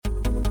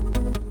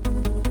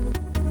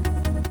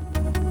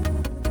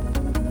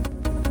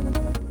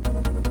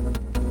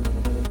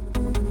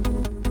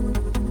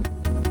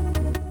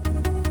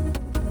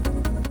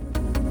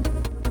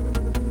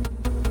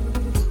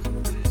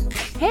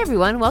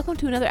everyone, welcome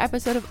to another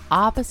episode of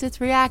Opposites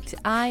React.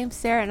 I'm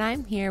Sarah and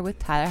I'm here with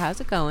Tyler.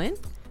 How's it going?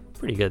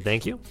 Pretty good,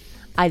 thank you.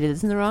 I did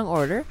this in the wrong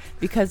order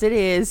because it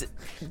is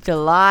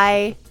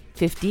July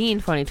 15,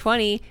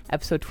 2020,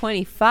 episode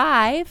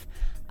 25.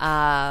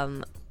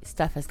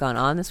 Stuff has gone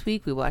on this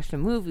week. We watched a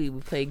movie,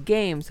 we played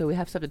games, so we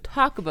have stuff to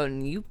talk about,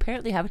 and you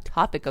apparently have a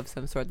topic of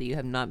some sort that you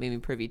have not made me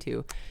privy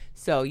to.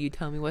 So you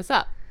tell me what's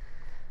up.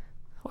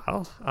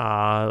 Well,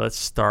 let's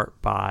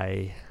start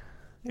by...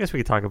 I guess we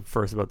could talk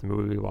first about the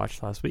movie we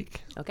watched last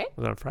week. Okay.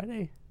 Was it on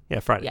Friday?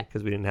 Yeah, Friday,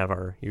 because we didn't have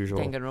our usual...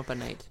 Danganronpa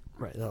night.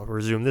 Right, that'll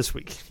resume this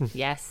week.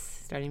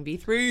 Yes, starting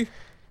B3.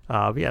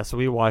 But yeah, so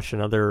we watched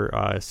another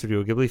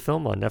Studio Ghibli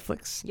film on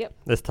Netflix. Yep.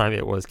 This time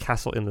it was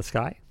Castle in the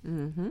Sky.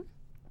 Mm-hmm.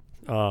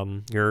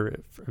 Your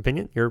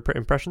opinion? Your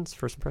impressions?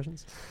 First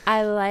impressions?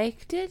 I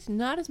liked it,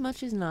 not as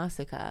much as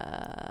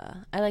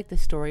Nausicaa. I like the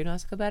story of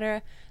Nausicaa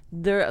better.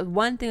 The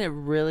one thing that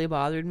really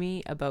bothered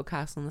me about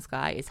Castle in the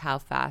Sky is how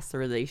fast the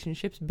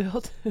relationship's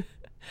built.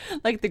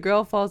 Like the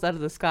girl falls out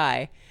of the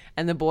sky,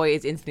 and the boy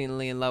is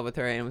instantly in love with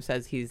her and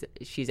says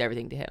she's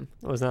everything to him.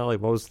 Wasn't that like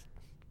most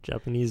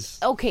Japanese?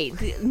 Okay,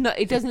 no,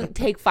 it doesn't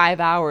take 5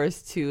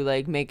 hours to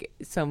like make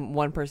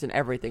one person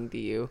everything to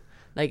you.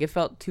 Like it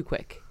felt too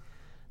quick.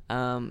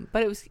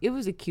 But it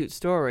was a cute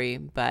story,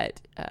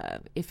 but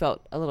it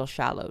felt a little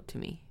shallow to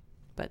me.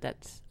 But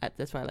that's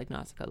why I like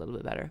Nausicaa a little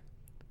bit better.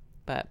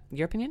 But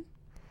your opinion?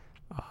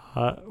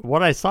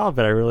 What I saw of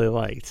it, I really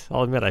liked.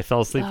 I'll admit, I fell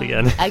asleep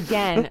again.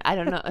 Again, I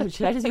don't know.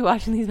 Should I just be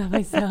watching these by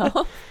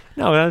myself?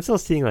 No, I'm still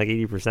seeing like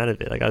 80%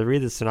 of it. Like I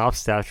read the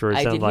synopsis afterwards.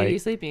 I did like, hear you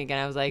sleeping again.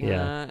 I was like,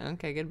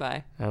 okay,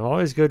 goodbye. I'm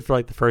always good for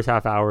like the first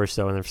half hour or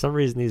so, and for some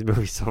reason these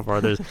movies so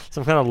far, there's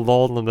some kind of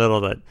lull in the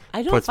middle that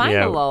I don't puts find me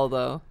a out. lull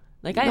though.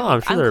 Like no,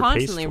 I'm sure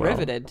constantly well.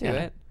 riveted to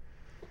it.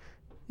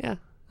 Yeah,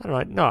 I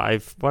don't know. No,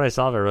 what I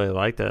saw of it, I really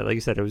liked it. Like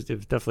you said, it was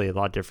definitely a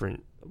lot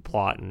different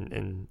plot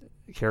and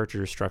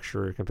character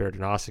structure compared to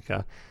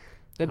Nausicaa.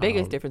 The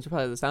biggest difference was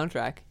probably the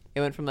soundtrack.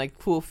 It went from like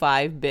cool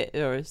 5-bit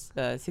or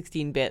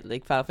 16-bit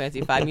like Final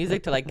Fantasy V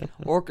music to like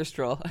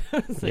orchestral.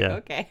 I was like,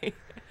 okay.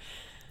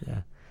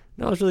 Yeah,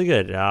 no, it was really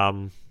good. I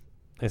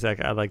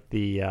like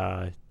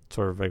the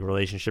sort of like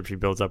relationship she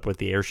builds up with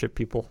the airship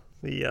people,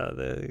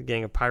 the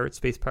gang of pirates,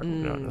 space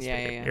pirates,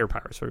 air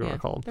pirates, what do you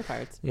want to call them? They're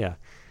pirates. Yeah.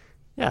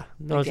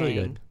 No, it was really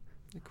good.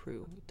 The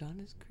crew,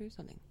 Donna's crew,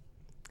 something.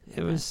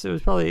 It was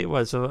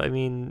probably So I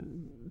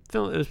mean, it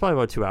was probably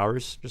about 2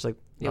 hours, just like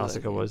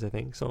Nausicaa was, I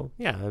think. So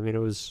yeah, I mean, it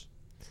was.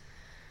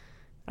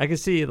 I could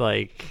see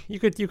like you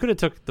could have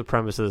took the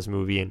premise of this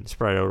movie and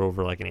spread it out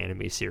over like an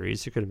anime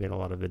series. You could have made a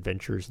lot of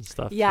adventures and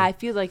stuff. Yeah, I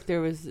feel like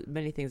there was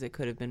many things that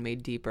could have been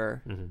made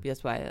deeper. Mm-hmm.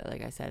 That's why,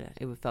 like I said,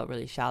 it felt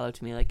really shallow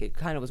to me. Like it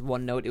kind of was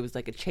one note. It was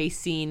like a chase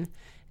scene,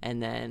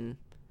 and then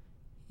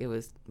it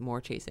was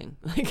more chasing.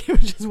 Like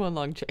it was just one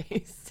long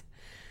chase.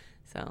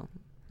 So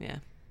yeah.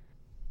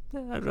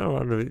 I don't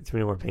want to too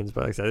many more pains,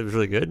 but like I said, it was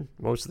really good.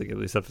 Most of the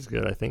Ghibli stuff is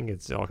good. I think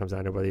it all comes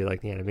down to whether you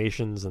like the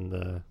animations and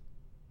the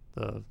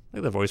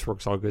voice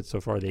work's all good so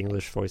far. The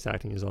English voice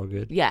acting is all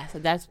good. Yes,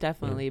 that's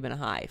definitely been a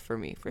high for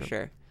me for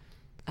sure.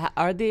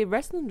 Are the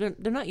rest of them?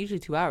 They're not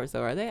usually 2 hours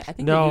though, are they? I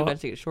think they do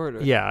eventually get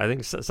shorter. Yeah, I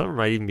think some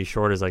might even be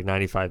short as like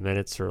 95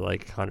 minutes or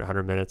like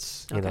 100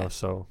 minutes. You know,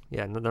 so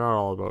yeah, they're not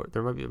all about.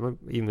 There might be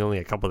even only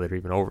a couple that are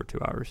even over 2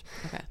 hours.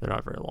 Okay, they're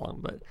not very long,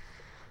 but.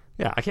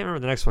 Yeah, I can't remember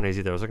the next one is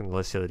either. I was looking at the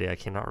list the other day. I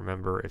cannot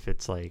remember if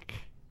it's like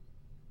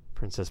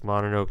Princess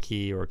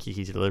Mononoke or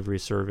Kiki's Delivery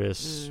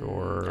Service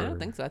or... I don't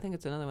think so. I think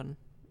it's another one.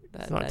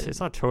 It's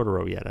not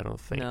Totoro yet, I don't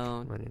think.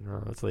 No.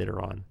 It's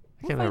later on.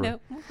 We'll find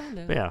out.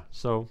 But yeah,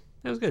 so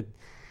it was good.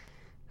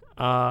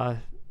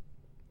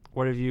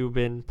 What have you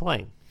been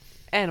playing?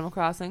 Animal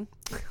Crossing.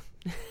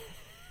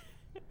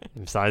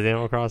 Besides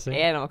Animal Crossing?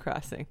 Animal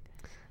Crossing.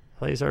 I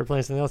thought you started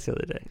playing something else the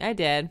other day. I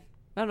did.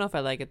 I don't know if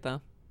I like it,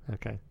 though.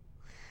 Okay.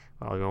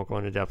 Well, we won't go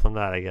into depth on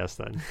that, I guess,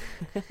 then.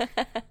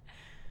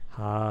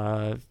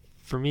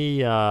 For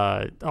me,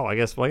 I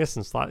guess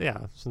since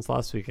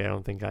last week, I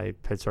don't think I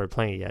had started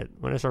playing it yet.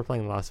 When I started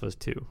playing The Last of Us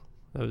 2,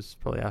 that was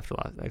probably after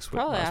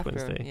last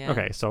Wednesday. Yeah.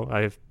 Okay,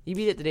 so you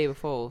beat it the day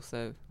before,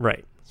 so...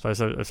 Right. So I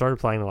started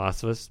playing The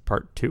Last of Us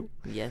Part 2.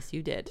 Yes,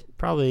 you did.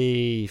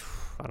 Probably,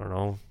 I don't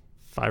know,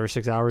 5 or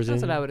 6 hours in.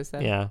 That's what I would have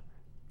said. Yeah.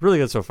 Really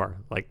good so far.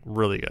 Like,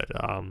 really good.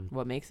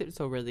 What makes it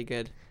so really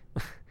good?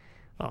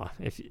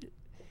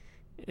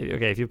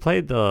 If you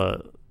played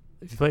The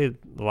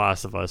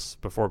Last of Us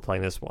before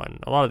playing this one,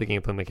 a lot of the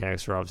gameplay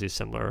mechanics are obviously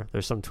similar.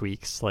 There's some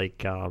tweaks, like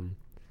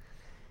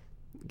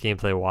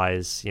gameplay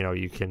wise,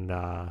 you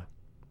can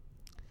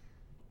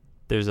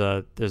there's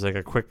like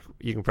a quick,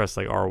 you can press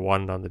like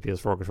R1 on the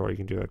PS4 controller. You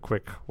can do a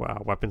quick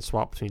weapon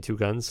swap between two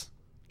guns.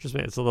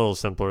 It's a little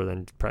simpler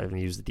than probably having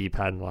to use the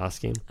D-pad in the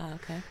last game.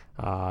 Okay.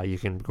 You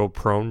can go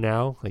prone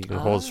now. Like you can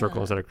hold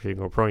circle instead of you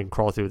can go prone. You can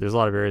crawl through. There's a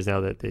lot of areas now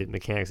that the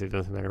mechanics they've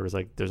done matter. Is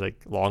like there's like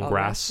long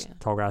grass,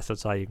 tall grass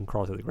outside. You can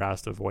crawl through the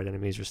grass to avoid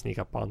enemies or sneak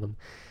up on them.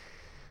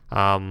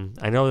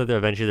 I know that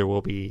eventually there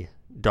will be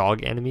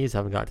dog enemies. I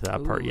haven't got to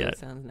that part yet. That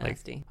sounds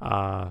nasty.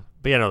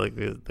 but yeah, no,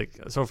 like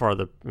so far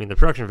the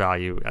production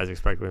value as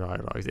expected with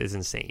Naughty Dog is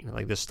insane.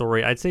 Like the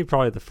story, I'd say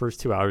probably the first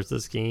 2 hours of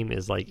this game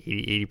is like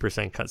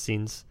 80%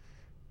 cutscenes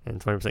and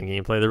 20%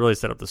 gameplay. They really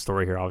set up the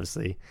story here.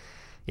 Obviously,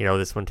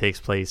 this one takes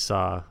place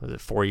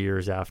 4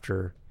 years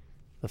after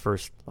the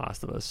first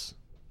Last of Us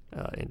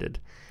ended.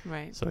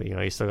 Right. So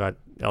you still got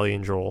Ellie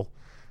and Joel.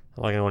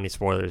 I'm not gonna go any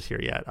spoilers here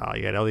yet.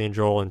 You got Ellie and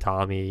Joel and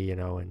Tommy, and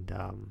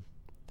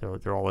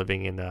they're all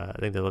living in. I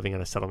think they're living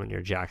in a settlement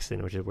near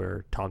Jackson, which is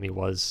where Tommy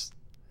was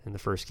in the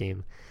first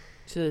game.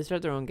 So they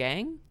start their own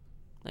gang,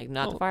 like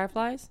the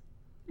Fireflies.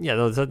 Yeah,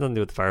 no, it has nothing to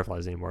do with the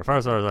Fireflies anymore.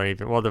 Fireflies aren't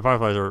even. Well, the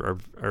Fireflies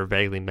are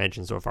vaguely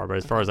mentioned so far, but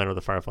as far as I know,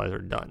 the Fireflies are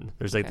done.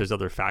 There's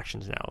other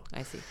factions now.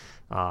 I see.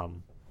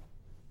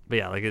 But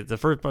yeah, like the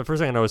first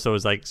thing I noticed though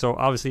is like, so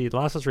obviously The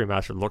Last of Us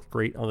Remastered looked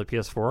great on the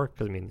PS4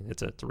 because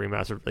it's a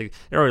remastered. Like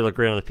it already looked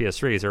great on the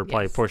PS3 because they were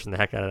probably pushing the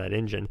heck out of that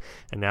engine,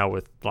 and now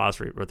with the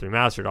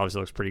Remastered,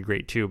 obviously looks pretty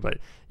great too. But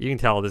you can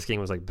tell this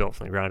game was like built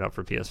from the ground up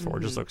for PS4. Mm-hmm.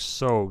 It just looks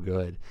so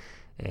good,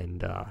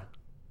 and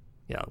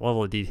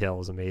level of detail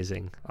is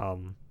amazing.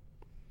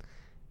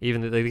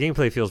 Even the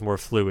gameplay feels more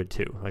fluid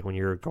too. Like when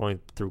you're going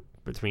through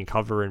between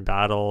cover and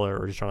battle,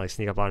 or just trying to like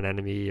sneak up on an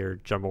enemy or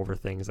jump over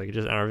things, like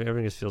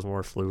everything just feels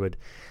more fluid.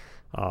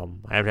 I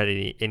haven't had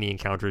any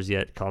encounters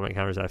yet, combat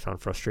encounters that I found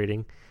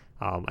frustrating.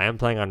 I am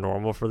playing on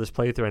normal for this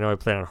playthrough. I know I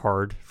played on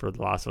hard for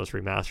The Last of Us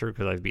Remastered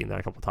because I've beaten that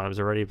a couple times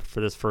already. But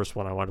for this first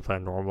one, I wanted to play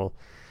on normal.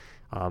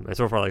 And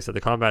so far, like I said,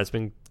 the combat's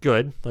been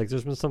good. Like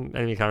there's been some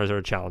enemy encounters that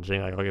are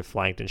challenging. Like I'll get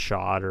flanked and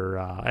shot, or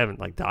I haven't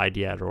like died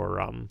yet,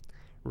 or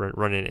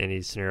run in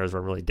any scenarios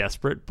where I'm really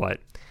desperate.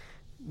 But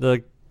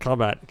the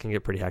combat can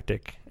get pretty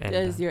hectic. And,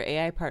 does your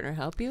AI partner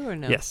help you or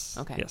no? Yes.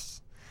 Okay.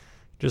 Yes.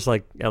 Just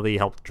like Ellie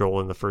helped Joel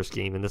in the first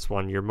game, in this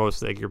one you're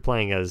you're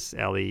playing as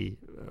Ellie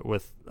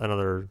with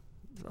another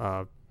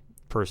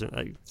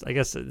person. I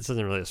guess this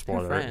isn't really a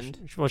spoiler. Her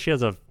friend. Well, she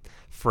has a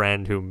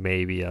friend who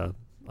may be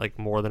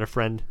more than a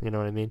friend. You know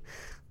what I mean?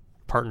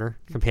 Partner,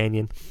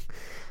 companion.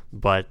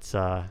 But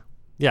like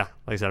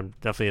I said, I'm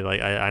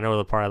definitely I know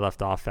the part I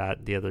left off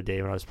at the other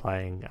day when I was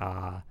playing.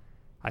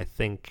 I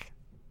think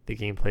the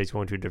gameplay is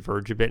going to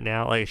diverge a bit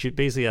now. Like she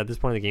basically at this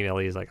point in the game,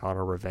 Ellie is like on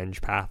a revenge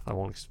path. I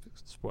won't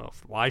spoil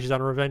why she's on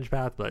a revenge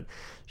path, but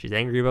she's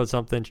angry about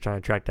something. She's trying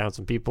to track down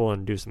some people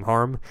and do some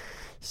harm.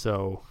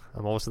 So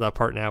I'm almost at that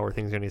part now where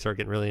things are going to start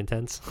getting really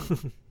intense.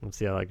 Let's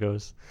see how that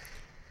goes.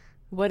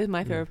 What is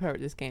my favorite part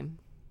of this game?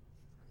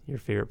 Your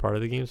favorite part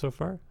of the game so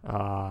far?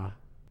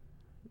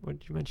 What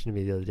did you mention to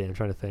me the other day? I'm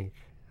trying to think.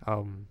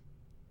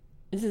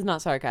 This is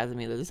not sarcasm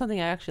either. There's something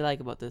I actually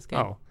like about this game.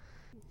 Oh.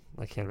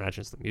 I can't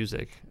imagine it's the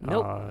music.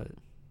 Nope.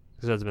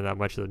 Because there hasn't been that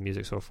much of the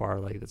music so far,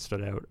 like that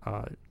stood out.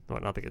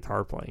 Not the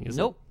guitar playing, is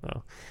nope. it?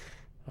 No.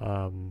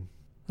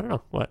 I don't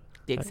know what.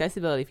 The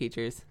accessibility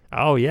features.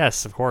 Oh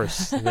yes, of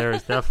course.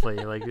 There's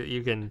definitely like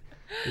you can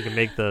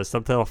make the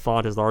subtitle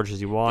font as large as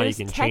you want. There's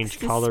you can change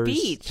colors.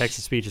 Speech. Text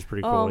to speech is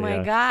pretty cool. Oh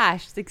my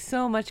gosh, it's like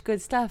so much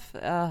good stuff.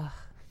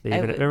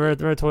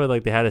 Remember I told you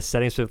like they had a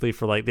setting specifically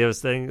for like they have a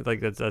setting like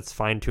that's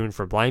fine tuned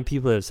for blind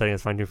people. They have a setting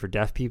that's fine tuned for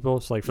deaf people.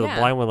 So like for the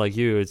blind one like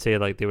you, it would say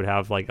like they would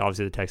have like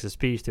obviously the text to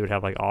speech. They would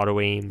have like auto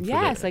aim.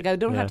 Yes, like I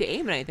don't have to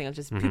aim at anything. I'm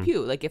just pew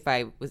pew. Like if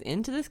I was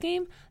into this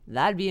game,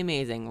 that'd be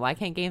amazing. Why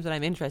can't games that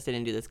I'm interested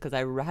in do this? Because I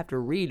have to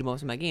read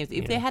most of my games.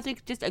 If they had to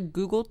just a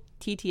Google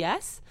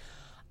TTS,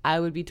 I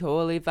would be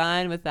totally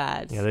fine with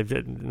that. Yeah,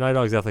 Naughty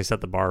Dog's definitely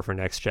set the bar for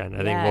next gen.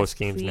 I think most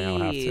games now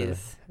have to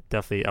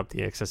definitely up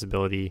the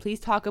accessibility. Please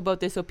talk about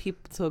this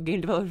so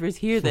game developers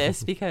hear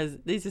this because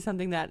this is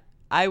something that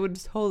I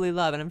would totally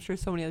love, and I'm sure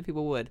so many other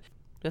people would.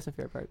 That's my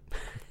favorite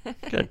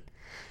part. Good.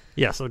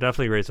 Yeah, so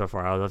definitely great so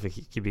far. I'll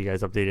definitely keep you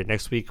guys updated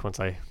next week once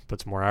I put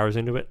some more hours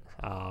into it.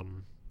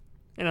 And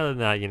other than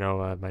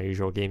that, my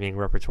usual gaming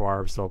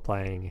repertoire. I'm still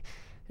playing.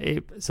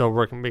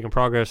 Making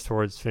progress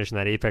towards finishing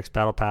that Apex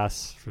Battle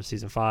Pass for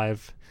Season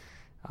 5.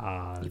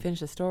 You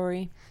finished the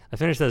story? I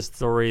finished the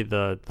story,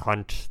 the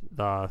hunt,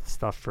 the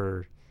stuff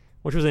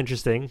which was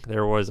interesting. I'm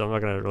not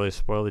going to really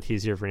spoil the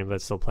tease here for anybody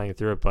that's still playing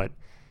through it, but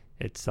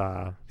it's,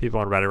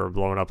 people on Reddit were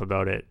blowing up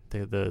about it.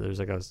 There's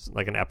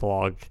like an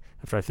epilogue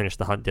after I finished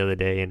the hunt the other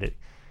day, and it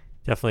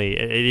definitely,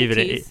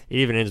 it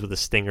even ends with a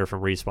stinger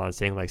from Respawn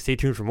saying like, stay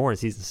tuned for more in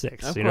Season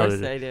 6. Of so, course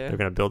they do. They're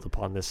going to build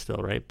upon this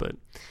still, right? But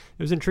it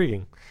was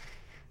intriguing.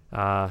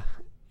 And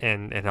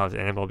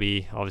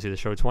MLB, obviously the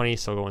show 20,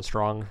 still going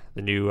strong.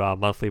 The new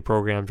monthly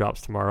program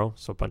drops tomorrow,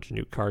 so a bunch of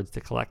new cards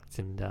to collect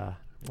and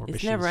more missions.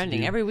 It's never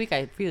ending. Every week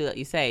I feel that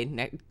you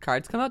say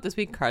cards come out this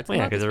week, cards come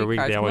out this week. Every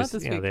week they always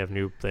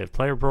they have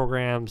player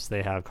programs,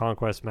 they have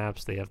conquest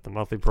maps, they have the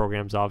monthly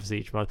programs obviously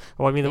each month.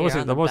 Well, I mean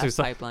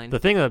the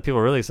thing that people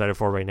are really excited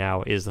for right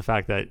now is the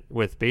fact that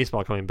with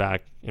baseball coming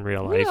back in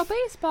real life. Real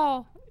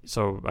baseball.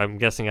 So I'm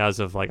guessing as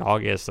of like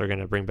August they're going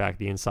to bring back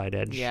the Inside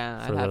Edge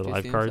for the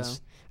live cards.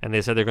 So. And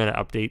they said they're going to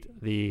update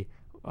the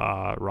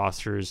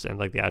rosters and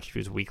like the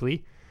attributes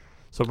weekly.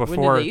 So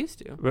before when did they used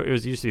to?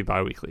 It used to be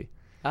bi-weekly.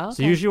 Oh, okay.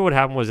 So usually what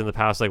happened was in the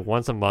past, like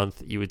once a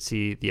month, you would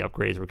see the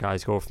upgrades where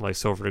guys go from like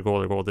silver to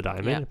gold or gold to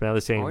diamond. Yeah. But now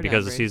they're saying Or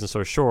because the downgrades. season's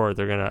so short,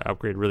 they're going to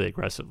upgrade really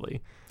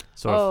aggressively.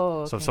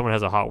 So, so if someone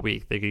has a hot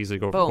week, they could easily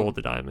go from gold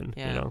to diamond,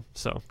 you know?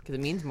 So because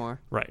it means more.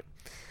 Right.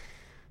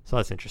 So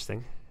that's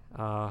interesting.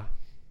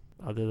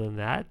 Other than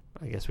that,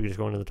 I guess we just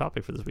go into the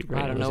topic for this week,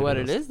 right? I don't know what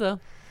it is, though.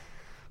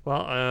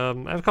 Well,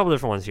 I have a couple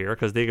different ones here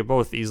because they could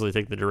both easily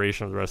take the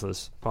duration of the rest of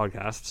this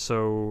podcast.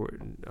 So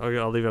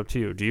I'll leave it up to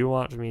you. Do you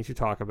want me to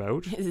talk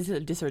about... Is this a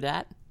dis or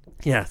dat?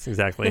 Yes,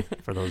 exactly.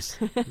 For those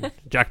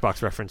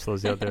Jackbox reference,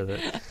 those out there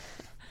that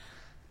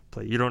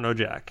play You Don't Know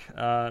Jack.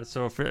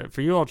 So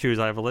for you, I'll choose.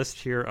 I have a list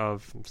here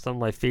of some of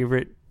my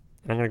favorite...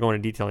 I'm going to go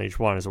into detail on each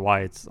one as to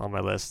why it's on my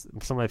list.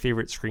 Some of my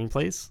favorite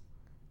screenplays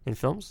in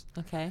films.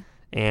 Okay.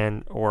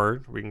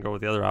 Or we can go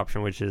with the other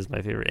option, which is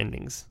my favorite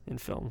endings in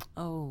film.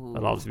 Oh.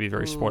 That'll obviously be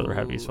very spoiler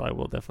heavy, so I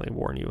will definitely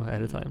warn you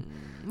ahead of time.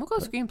 We'll go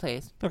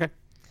screenplays. Okay.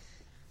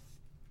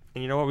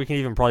 And you know what? We can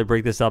even probably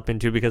break this up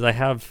into, because I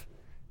have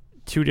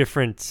two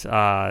different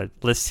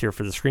lists here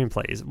for the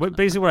screenplays.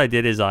 Basically what I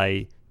did is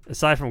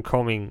aside from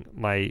combing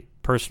my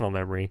personal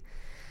memory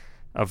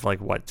of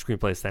like what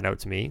screenplays stand out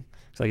to me,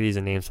 because I could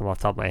easily name some off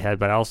the top of my head,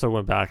 but I also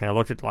went back and I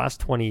looked at the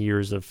last 20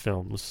 years of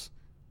films.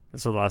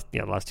 So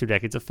the last 2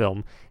 decades of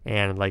film,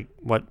 and like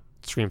what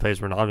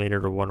screenplays were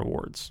nominated or won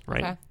awards,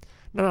 right? Okay.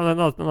 No, I'm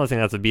not saying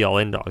that's a be-all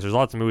end-all. There's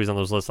lots of movies on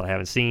those lists I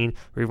haven't seen,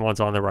 or even ones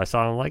on there where I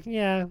saw them, like,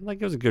 yeah,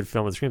 like it was a good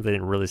film, but the screenplay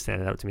didn't really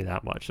stand out to me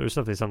that much. There's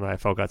definitely something I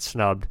felt got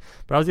snubbed,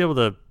 but I was able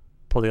to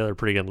pull together a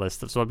pretty good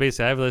list. So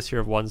basically, I have a list here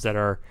of ones that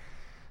are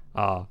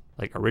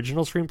like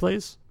original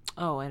screenplays.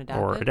 Oh, and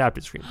adapted? Or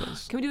adapted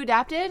screenplays. Can we do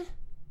adapted?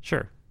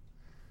 Sure.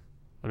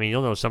 I mean,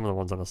 you'll know some of the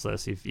ones on this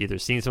list. You've either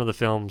seen some of the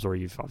films or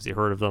you've obviously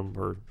heard of them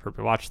or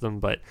watched them.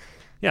 But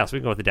yeah, so we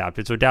can go with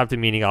adapted. So adapted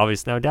meaning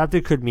obviously. Now,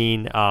 adapted could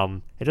mean,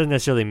 it doesn't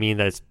necessarily mean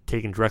that it's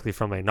taken directly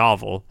from a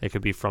novel. It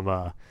could be from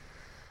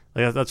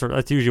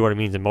that's usually what it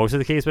means in most of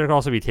the case, but it could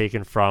also be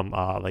taken from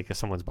like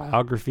someone's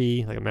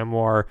biography, like a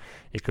memoir.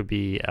 It could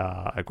be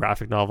a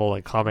graphic novel,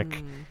 like comic.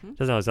 Mm-hmm. It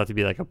doesn't always have to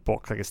be like a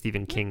book, like a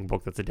Stephen King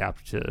book that's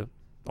adapted to,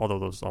 although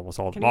those almost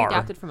all of them Can it are. be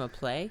adapted from a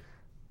play?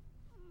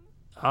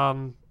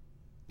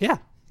 Yeah.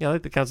 Yeah, I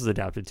think that counts as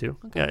adapted too.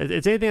 Okay. Yeah,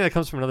 it's anything that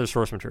comes from another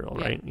source material,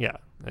 right? Yeah.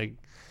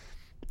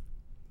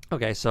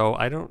 Okay, so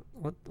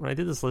when I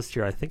did this list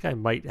here, I think I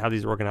might have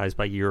these organized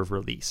by year of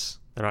release.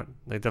 They're not,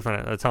 like,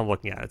 definitely, that's how I'm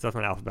looking at it. It's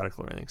definitely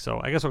alphabetical or anything.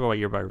 So I guess I'll go by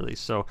year by release.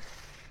 So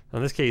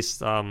in this case,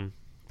 how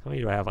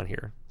many do I have on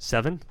here?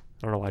 7? I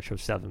don't know why I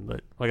chose 7,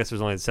 but I guess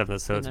there's only 7 that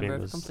stood out to me.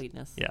 Number of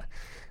completeness. Yeah.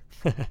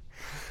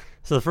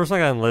 So the first one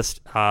I got on the list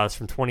is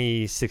from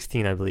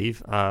 2016, I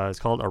believe. It's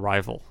called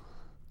Arrival.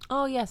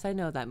 Oh, yes, I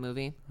know that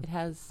movie. It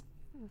has,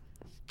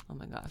 oh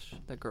my gosh,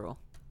 the girl.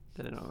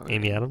 I don't know.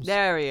 Amy Adams?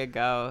 There you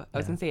go. I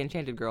was going to say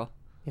Enchanted Girl.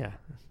 Yeah.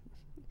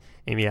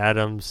 Amy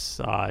Adams,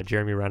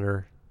 Jeremy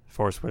Renner,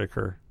 Forrest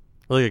Whitaker.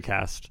 Really good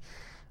cast.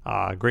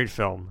 Great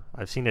film.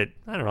 I've seen it,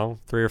 I don't know,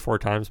 3 or 4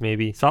 times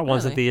maybe. Saw it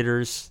once in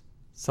theaters.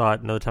 Saw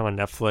it another time on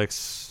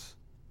Netflix.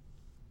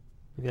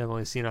 Maybe I've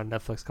only seen it on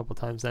Netflix a couple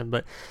times then.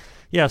 But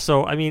yeah,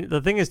 so, I mean,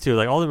 the thing is, too,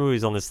 like, all the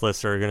movies on this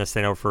list are going to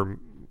stand out for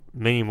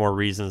many more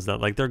reasons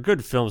that, like, they're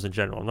good films in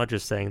general. I'm not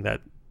just saying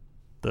that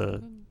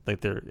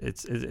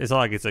it's not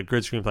like it's a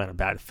good screenplay and a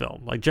bad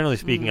film. Like, generally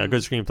speaking, a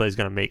good screenplay is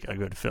going to make a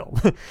good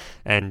film.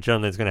 And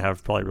generally it's going to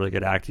have probably really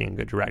good acting and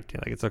good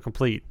directing. Like, it's a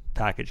complete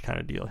package kind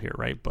of deal here,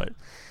 right? But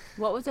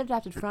what was it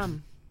adapted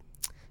from?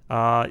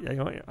 I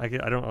don't have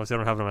it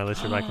on my list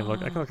here, but I can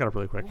look it up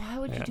really quick. Why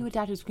would you do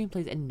adapted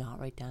screenplays and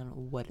not write down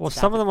what it's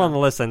some of them from? on the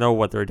list I know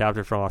what they're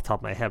adapted from off the top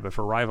of my head, but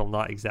for Arrival, I'm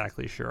not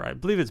exactly sure. I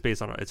believe it's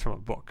from a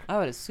book. I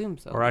would assume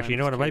so. Or actually, you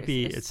know what? It might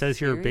be. It says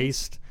here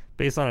based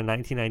on a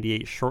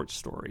 1998 short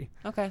story.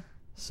 Okay.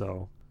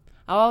 So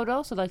I would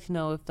also like to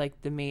know if like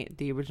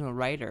the original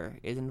writer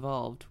is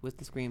involved with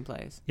the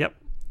screenplays. Yep,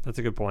 that's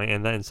a good point.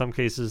 And then in some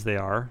cases they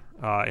are.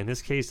 In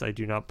this case, I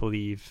do not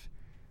believe.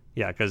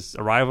 Yeah, because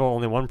Arrival,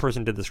 only one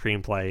person did the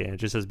screenplay, and it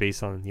just says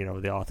based on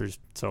the authors.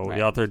 So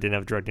the author didn't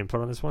have direct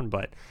input on this one,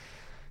 but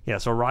yeah.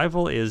 So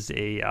Arrival is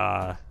it's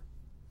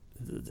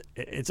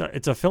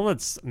a film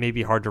that's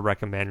maybe hard to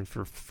recommend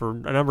for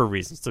a number of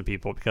reasons to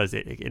people, because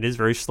it is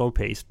very slow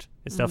paced.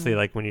 It's definitely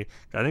like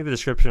I think the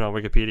description on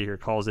Wikipedia here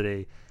calls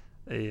it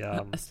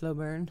a slow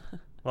burn.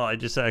 Well, it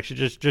just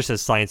says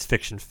science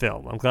fiction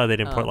film. I'm glad they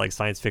didn't put like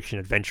science fiction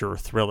adventure or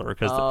thriller,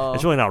 because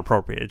it's really not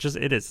appropriate.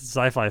 It is a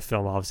sci-fi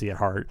film, obviously, at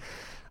heart.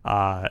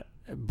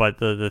 But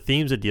the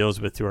themes it deals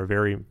with too are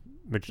very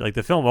much, like,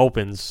 the film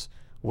opens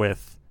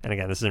with, and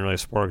again, this isn't really a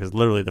spoiler because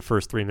literally the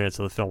first 3 minutes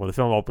of the film, where the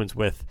film opens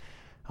with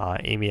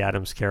Amy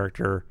Adams'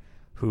 character,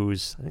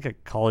 who's, I think, a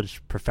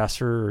college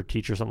professor or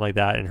teacher or something like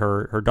that, and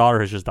her daughter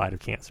has just died of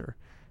cancer.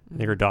 I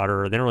think her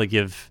daughter, they don't really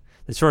give,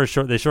 they sort of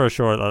show there's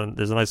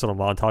a nice little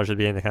montage at the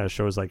beginning that kind of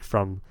shows, like,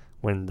 from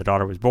when the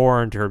daughter was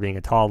born to her being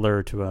a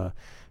toddler to a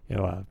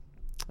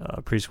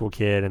preschool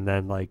kid, and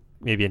then, like,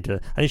 maybe into,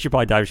 I think she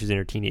probably died when she was in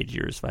her teenage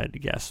years, if I had to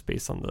guess,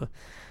 based on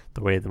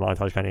the way the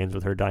montage kind of ends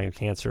with her dying of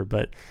cancer.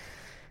 But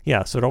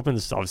yeah, so it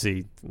opens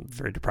obviously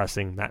very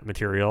depressing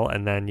material,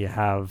 and then you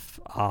have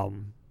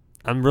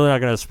I'm really not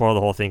going to spoil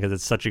the whole thing because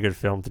it's such a good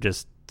film to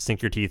just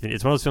sink your teeth in.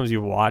 It's one of those films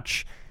you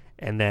watch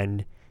and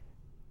then,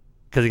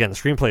 because again the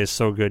screenplay is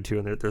so good too,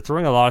 and they're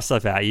throwing a lot of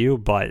stuff at you,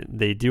 but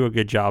they do a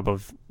good job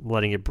of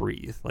letting it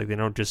breathe. Like they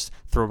don't just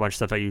throw a bunch of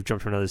stuff at you,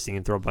 jump to another scene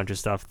and throw a bunch of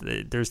stuff.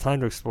 There's time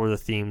to explore the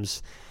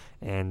themes,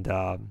 and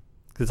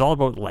it's all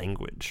about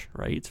language,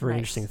 right? It's a very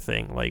interesting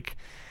thing. Like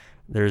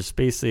there's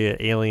basically an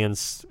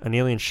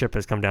alien ship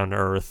has come down to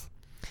Earth,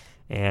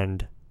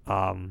 and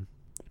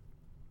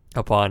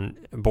upon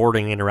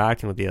boarding and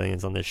interacting with the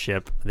aliens on this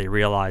ship, they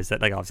realize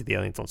that, like, obviously the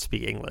aliens don't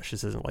speak English.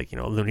 This isn't like,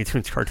 a Looney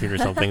Tunes cartoon or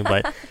something,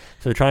 but so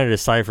they're trying to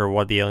decipher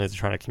what the aliens are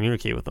trying to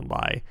communicate with them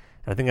by.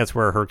 And I think that's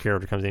where her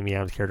character comes in. Amy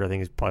Adams' character, I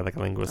think, is probably like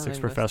a linguistics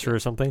professor or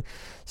something.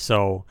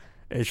 So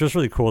it's just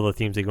really cool, the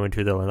themes they go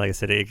into, though. And like I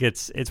said,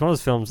 it's one of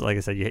those films, like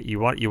I said, you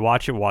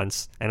watch it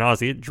once, and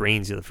honestly, it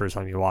drains you the first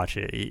time you watch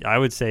it. I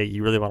would say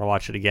you really want to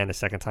watch it again a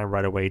second time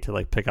right away to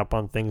like pick up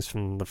on things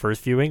from the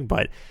first viewing,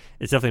 but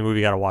it's definitely a movie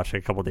you got to watch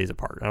like a couple days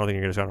apart. I don't think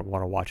you're just going to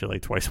want to watch it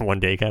like twice in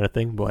one day kind of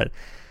thing, but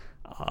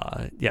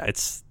yeah,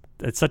 it's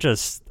such a,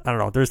 I don't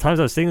know, there's times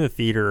I was sitting in the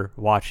theater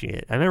watching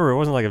it. I remember it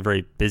wasn't like a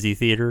very busy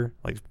theater,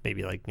 like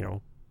maybe like,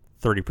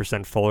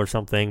 30% full or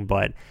something,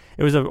 but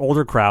it was an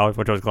older crowd,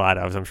 which I was glad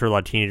of. I'm sure a lot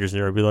of teenagers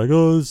there would be like,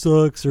 oh, this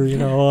sucks, or,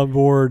 I'm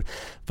bored.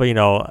 But, I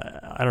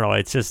don't know.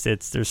 It's just,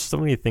 there's so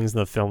many things in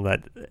the film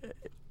that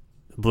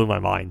blew my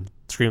mind.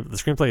 The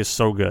screenplay is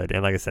so good.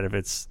 And like I said,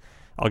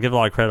 I'll give a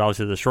lot of credit,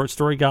 obviously, to the short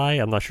story guy.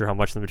 I'm not sure how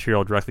much of the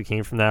material directly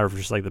came from that, or if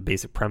it's just like the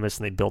basic premise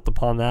and they built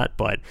upon that.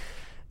 But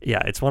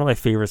yeah, it's one of my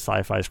favorite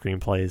sci-fi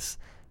screenplays.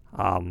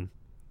 And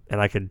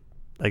I could,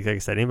 like I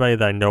said, anybody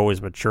that I know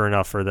is mature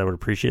enough or that would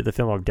appreciate the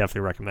film, I would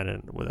definitely recommend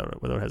it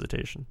without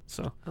hesitation.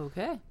 So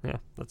okay, yeah,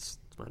 that's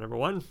my number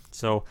one.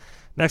 So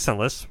next on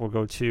the list, we'll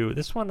go to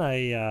this one.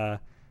 I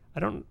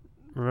don't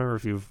remember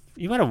if you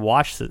might have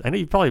watched it. I know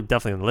you probably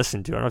definitely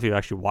listened to it. I don't know if you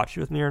actually watched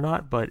it with me or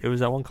not, but it was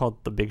that one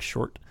called The Big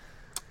Short.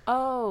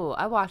 Oh,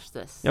 I watched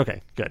this.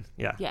 Okay, good.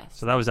 Yeah. Yes.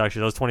 So that was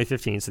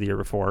 2015, so the year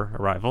before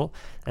Arrival,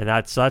 and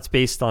that's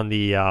based on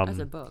the as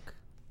a book.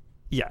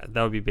 Yeah,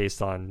 that would be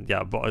based on,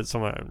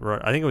 someone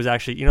wrote, I think it was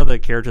actually, the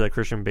character that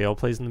Christian Bale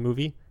plays in the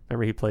movie?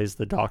 Remember, he plays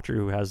the doctor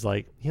who has,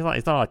 like, he's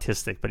not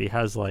autistic, but he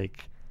has,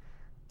 like,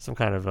 some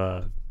kind of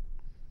a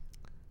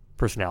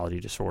personality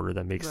disorder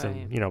that makes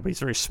him, but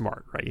he's very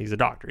smart, right? He's a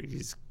doctor,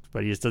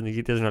 but he doesn't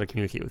know how to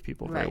communicate with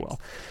people very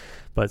well.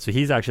 But so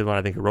he's actually the one,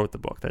 I think, who wrote the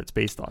book that it's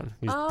based on.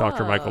 He's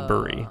Dr. Michael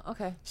Burry.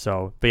 Okay.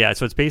 So, but yeah,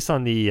 so it's based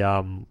on the,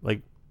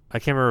 I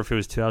can't remember if it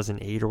was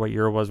 2008 or what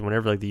year it was,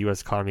 whenever like the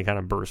U.S. economy kind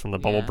of burst, when the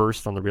bubble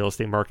burst on the real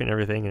estate market and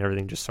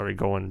everything just started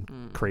going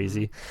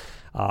crazy.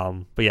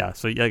 But yeah,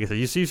 so like I said,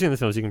 you've seen the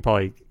films, you can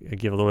probably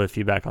give a little bit of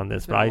feedback on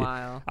this. But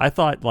I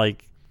thought,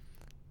 like,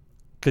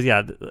 because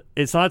yeah,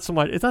 it's not so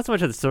much that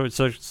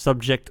the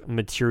subject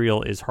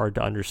material is hard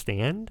to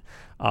understand,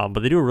 but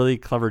they do a really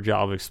clever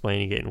job of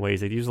explaining it in ways.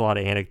 They use a lot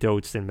of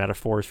anecdotes and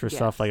metaphors for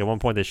stuff. Like at one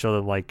point, they show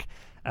them like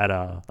at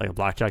a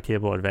blackjack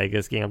table at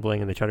Vegas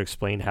gambling, and they try to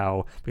explain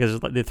how, because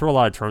they throw a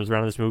lot of terms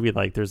around in this movie,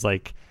 like there's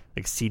like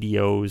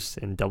CDOs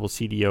and double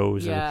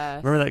CDOs.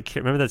 Yes. And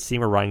remember that scene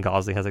where Ryan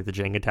Gosling has like the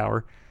Jenga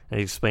tower, and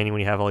he's explaining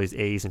when you have all these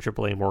A's and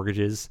AAA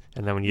mortgages,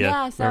 and then when you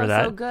remember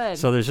that. So good.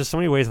 So there's just so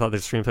many ways I thought the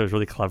screenplay was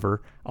really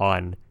clever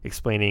on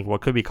explaining what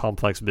could be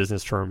complex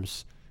business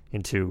terms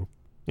into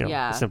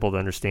simple to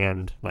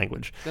understand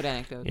language. Good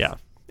anecdotes. Yeah.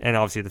 And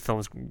obviously the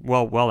film's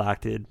well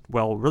acted,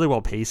 really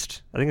well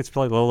paced. I think it's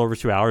probably a little over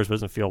 2 hours. It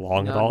doesn't feel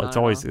long at all. It's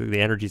always, the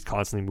energy's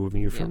constantly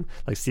moving you from,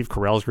 like, Steve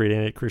Carell's great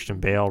in it, Christian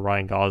Bale,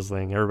 Ryan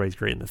Gosling, everybody's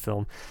great in the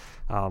film.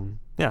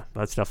 Yeah,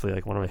 that's definitely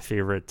like one of my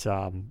favorite.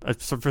 So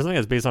for something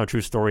that's based on a true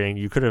story, and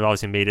you could have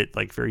obviously made it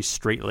like very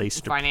straight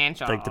laced,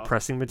 financial, like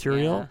depressing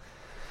material.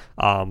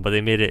 Yeah. But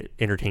they made it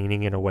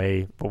entertaining in a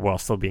way, but while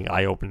still being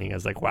eye opening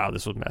as like, wow,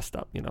 this was messed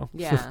up,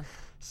 Yeah.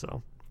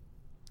 So.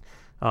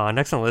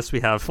 Next on the list, we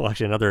have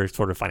actually another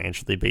sort of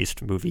financially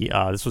based movie.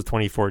 This was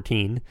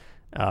 2014,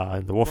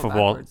 The Wolf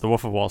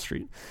of Wall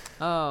Street.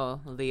 Oh,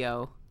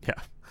 Leo. Yeah.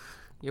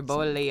 Your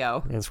boy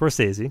Leo. And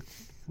Scorsese.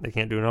 They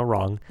can't do no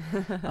wrong.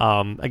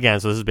 Again,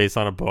 so this is based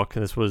on a book.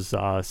 And this was,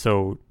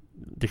 so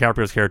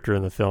DiCaprio's character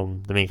in the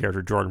film, the main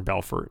character, Jordan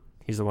Belfort,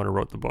 he's the one who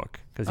wrote the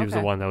book, because he was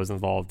the one that was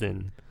involved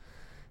in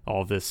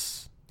all of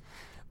this.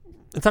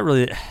 It's not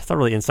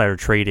really insider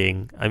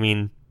trading. I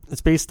mean, it's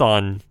based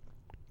on,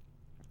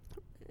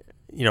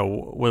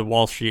 with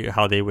Wall Street,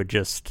 how they would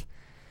just,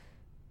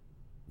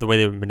 the way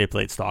they would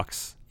manipulate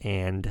stocks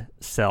and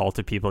sell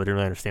to people that didn't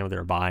really understand what they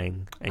were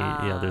buying.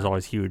 And, there's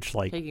always huge,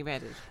 like, taking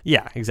advantage.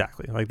 Yeah,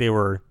 exactly. Like they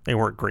weren't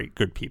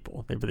good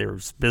people. They were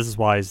business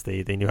wise.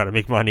 They knew how to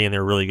make money, and they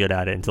were really good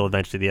at it until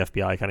eventually the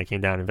FBI kind of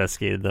came down and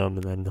investigated them,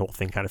 and then the whole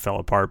thing kind of fell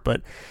apart.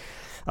 But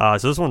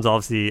so this one's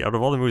obviously, out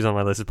of all the movies on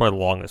my list, it's probably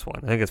the longest one.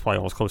 I think it's probably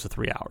almost close to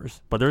 3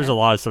 hours. But there's a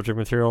lot of subject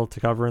material to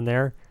cover in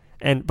there.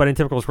 But in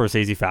typical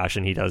Scorsese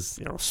fashion, he does,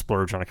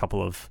 splurge on a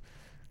couple of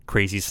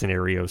crazy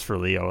scenarios for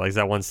Leo. Like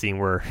that one scene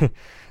where,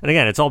 and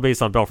again, it's all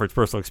based on Belford's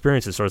personal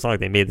experiences, so it's not like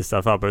they made this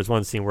stuff up. But there's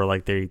one scene where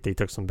like they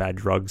took some bad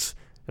drugs.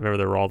 I remember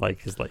they were all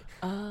like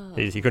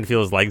he couldn't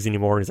feel his legs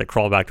anymore, and he's like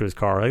crawling back to his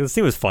car. Like the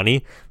scene was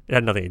funny. It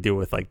had nothing to do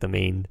with like the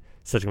main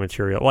subject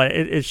material. Well,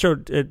 it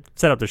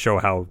set up to show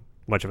how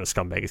much of a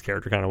scumbag his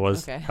character kind of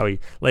was. Okay. How he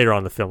later on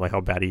in the film, like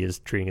how bad he is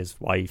treating his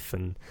wife,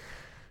 and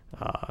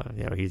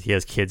he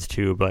has kids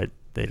too, but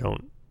they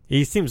don't.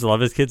 He seems to love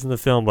his kids in the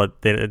film,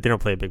 but they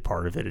don't play a big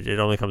part of it. It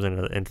only comes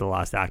into the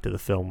last act of the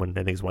film when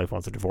I think his wife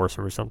wants to divorce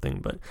him or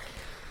something.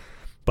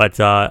 But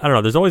I don't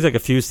know. There's always like a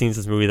few scenes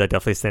in this movie that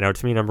definitely stand out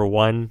to me. Number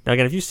one, now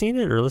again, have you seen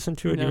it or listened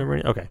to it? No. Do you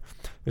remember? Okay.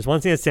 There's one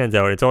scene that stands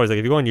out. It's always like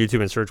if you go on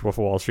YouTube and search Wolf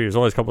of Wall Street, there's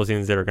always a couple of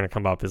scenes that are going to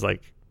come up as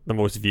like the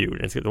most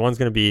viewed. And the one's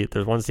going to be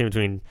there's one scene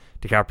between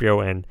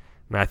DiCaprio and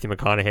Matthew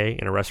McConaughey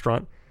in a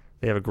restaurant.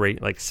 They have a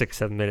great like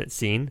 6-7 minute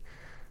scene.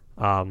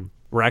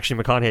 Where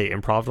actually McConaughey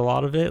improv'd a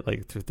lot of it,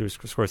 like through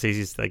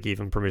Scorsese's like gave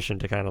him permission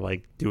to kind of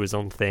like do his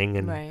own thing,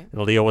 and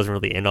Leo wasn't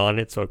really in on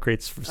it, so it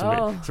creates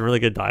some really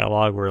good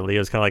dialogue where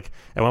Leo's kind of like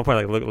at one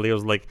point like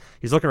Leo's like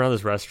he's looking around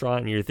this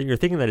restaurant and you're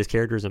thinking that his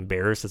character is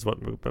embarrassed as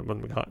what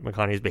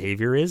McConaughey's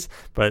behavior is,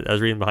 but I was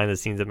reading behind the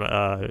scenes that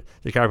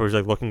the character was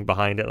like looking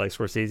behind at like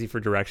Scorsese for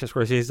direction.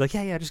 Scorsese's like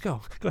yeah just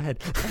go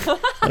ahead.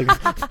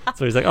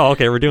 So he's like oh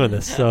okay we're doing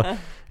this so.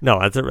 No,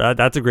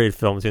 that's a great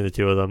film between the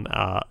two of them.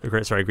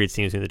 Great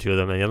scene between the two of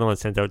them. And the other one that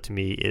stands out to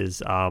me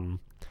is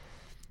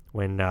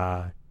when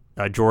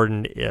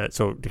Jordan.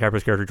 So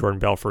DiCaprio's character Jordan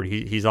Belfort.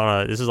 He's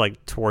on this is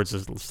like towards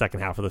the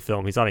second half of the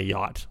film. He's on a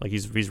yacht. Like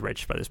he's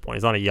rich by this point.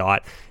 He's on a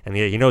yacht, and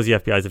he knows the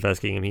FBI is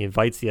investigating him. He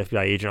invites the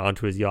FBI agent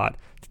onto his yacht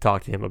to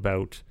talk to him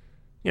about,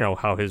 how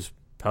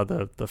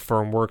the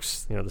firm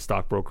works. The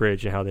stock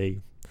brokerage and how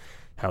they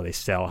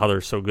sell, how they're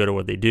so good at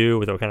what they do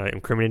without kind of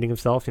incriminating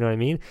himself. You know what I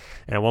mean?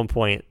 And at one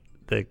point.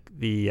 The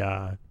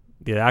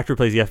actor who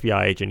plays the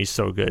FBI agent. He's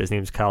so good. His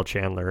name's Kyle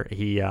Chandler.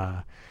 He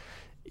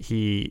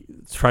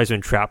tries to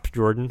entrap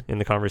Jordan in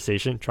the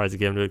conversation. Tries to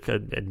get him to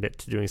admit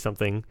to doing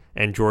something,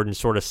 and Jordan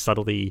sort of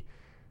subtly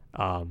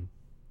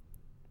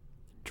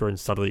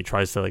tries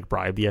to like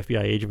bribe the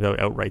FBI agent without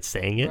outright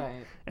saying it.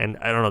 Right. And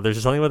I don't know. There's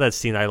just something about that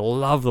scene. I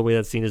love the way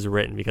that scene is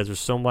written because there's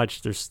so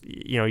much.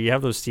 You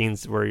have those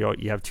scenes where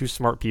you have two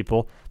smart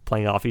people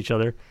playing off each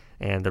other.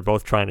 And they're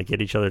both trying to get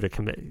each other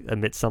to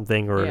admit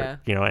something, or and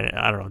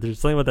I don't know. There's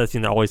something about that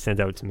scene that always stands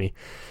out to me.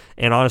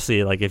 And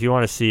honestly, like if you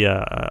want to see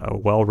a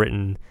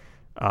well-written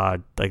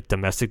like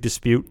domestic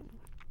dispute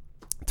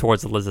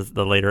towards the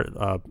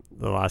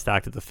last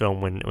act of the film,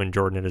 when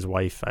Jordan and his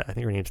wife, I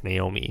think her name's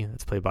Naomi,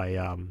 it's played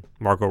by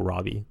Margot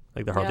Robbie,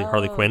 like the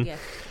Harley Quinn. Yes.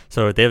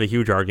 So they have a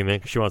huge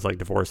argument because she wants to like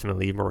divorce him and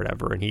leave him or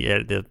whatever, and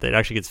it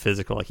actually gets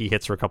physical. Like he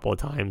hits her a couple of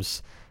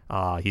times.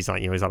 He's on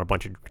a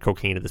bunch of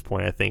cocaine at this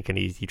point, I think, and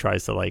he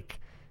tries to like,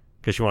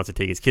 because she wants to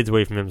take his kids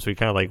away from him, so he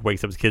kind of like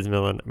wakes up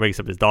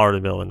his daughter in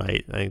the middle of the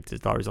night. I think his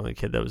daughter's the only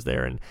kid that was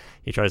there, and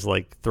he tries to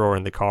like throw her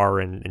in the car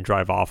and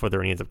drive off with her,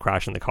 and he ends up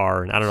crashing the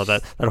car. And I don't know,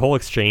 that whole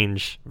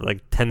exchange,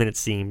 like 10-minute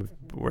scene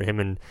where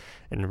him and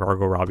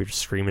Margot Robbie are just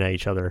screaming at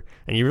each other,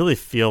 and you really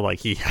feel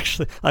like he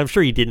actually, I'm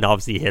sure he didn't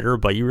obviously hit her,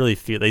 but you really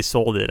feel they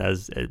sold it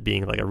as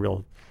being like a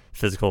real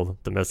physical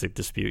domestic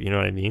dispute, you know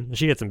what I mean?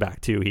 She gets him back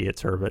too. He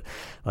hits her, but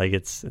like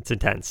it's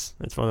intense.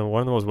 It's one of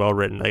the most well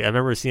written. Like I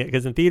remember seeing it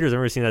because in theaters, I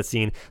remember seeing that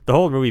scene. The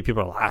whole movie,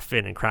 people are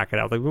laughing and cracking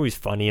out. Like the movie's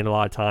funny, and a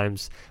lot of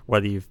times,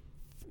 however you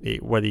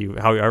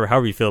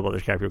feel about the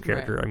DiCaprio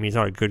character. Right. I mean, he's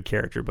not a good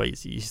character, but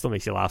he still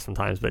makes you laugh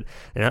sometimes. But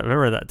and I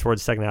remember that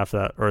towards the second half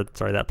of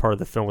that part of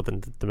the film with the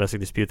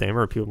domestic dispute thing, I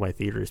remember people in my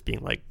theaters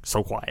being like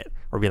so quiet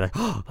or being like,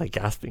 oh, like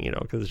gasping,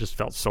 because it just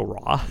felt so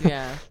raw.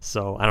 Yeah.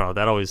 So I don't know.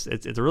 That always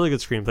it's a really good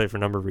screenplay for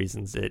a number of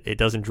reasons. It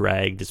doesn't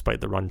drag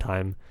despite the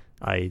runtime.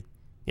 I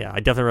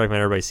definitely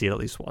recommend everybody see it at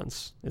least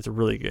once. It's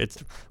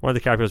one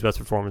of DiCaprio's best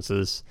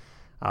performances,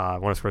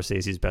 one of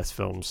Scorsese's best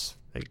films.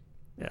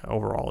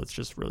 Overall, it's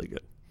just really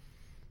good.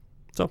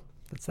 So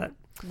that's that.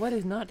 What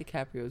is not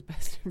DiCaprio's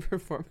best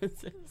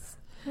performances?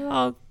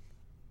 I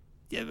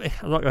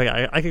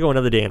could go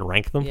another day and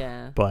rank them.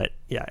 Yeah. But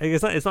yeah,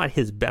 it's not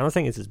his best. I'm not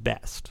saying it's his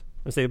best.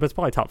 I'm saying, but it's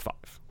probably top 5.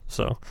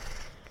 So,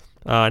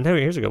 now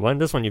here's a good one.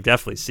 This one you've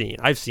definitely seen.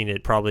 I've seen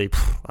it probably,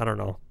 I don't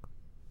know,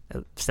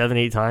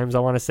 7-8 times. I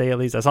want to say at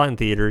least. I saw it in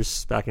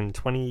theaters back in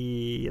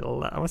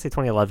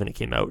 2011. It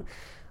came out.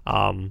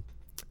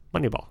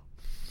 Moneyball.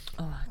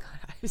 Oh my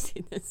god, I've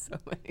seen this so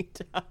many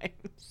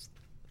times.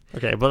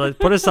 Okay, but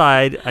put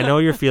aside, I know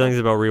your feelings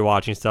about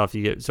rewatching stuff.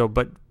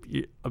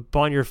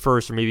 Upon your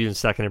first or maybe even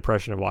second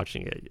impression of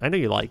watching it, I know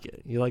you like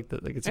it. You like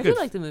it's good. I do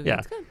like the movie. Yeah.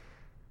 It's good.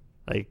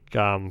 Like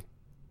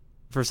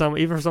for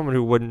someone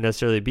who wouldn't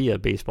necessarily be a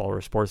baseball or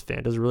a sports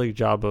fan, does a really good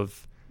job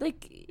of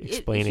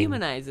explaining. It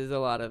humanizes a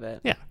lot of it.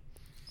 Yeah.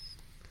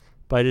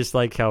 But I just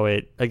like how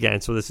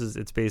so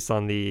it's based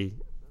on the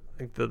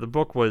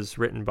book was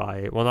written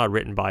by, well, not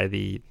written by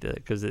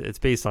because it's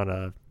based on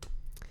the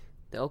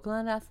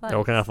Oakland Athletics. The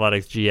Oakland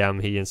Athletics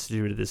GM, he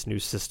instituted this new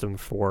system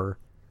for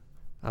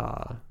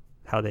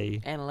how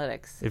they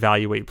analytics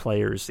evaluate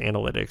players,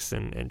 analytics,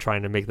 and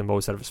trying to make the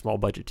most out of a small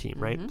budget team,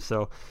 right? Mm-hmm.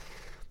 So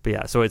But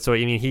yeah, so I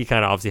mean, he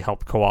kind of obviously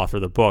helped co-author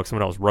the book.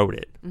 Someone else wrote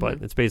it,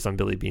 but it's based on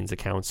Billy Beane's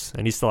accounts,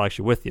 and he's still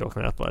actually with the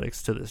Oakland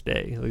Athletics to this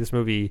day. Like this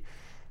movie,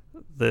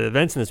 the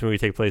events in this movie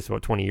take place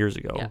about 20 years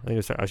ago. I think it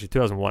was actually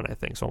 2001, I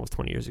think, so almost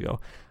 20 years ago.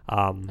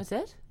 That's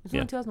it? It's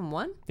only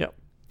 2001? Yep.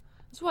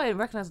 That's why I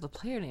recognize the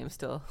player name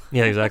still.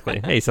 Yeah,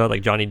 exactly. Hey, so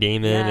like Johnny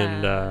Damon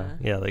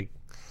and like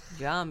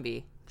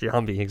Jambi,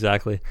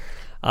 exactly.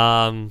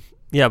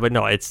 Yeah, but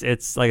no, it's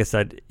like I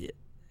said,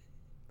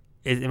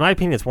 in my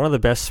opinion, it's one of the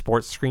best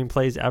sports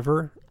screenplays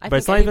ever. I but think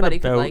it's not anybody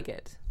even about, could like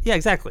it. Yeah,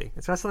 exactly.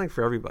 It's got something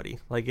for everybody.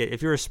 Like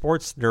if you're a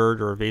sports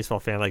nerd or a baseball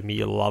fan like me,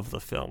 you'll love the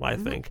film, I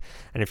think.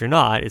 And if you're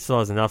not, it still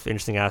has enough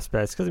interesting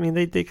aspects because I mean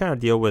they kind of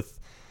deal with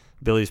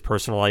Billy's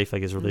personal life,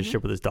 like his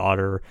relationship with his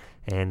daughter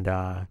and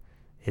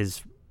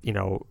his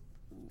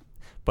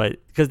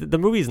but because the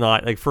movie's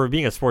not like for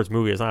being a sports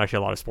movie, there's not actually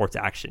a lot of sports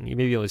action. You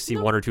maybe only see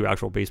one or two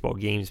actual baseball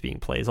games being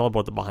played. It's all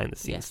about the behind the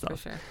scenes stuff.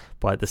 For sure.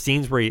 But the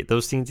scenes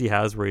those scenes he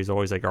has where he's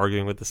always like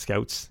arguing with the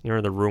scouts,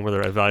 in the room where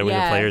they're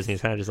evaluating the players, and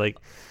he's kind of just like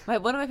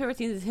one of my favorite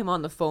scenes is him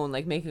on the phone,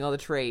 like making all the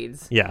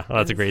trades. Yeah,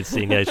 that's a great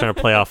scene. Yeah, he's trying to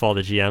play off all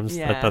the GMs.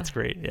 That's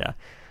great. Yeah.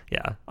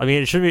 I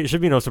mean, it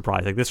should be no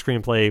surprise. Like this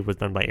screenplay was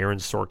done by Aaron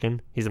Sorkin.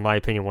 He's, in my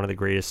opinion, one of the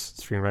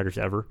greatest screenwriters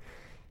ever.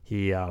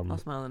 I'll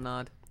smile and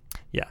nod.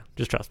 Yeah,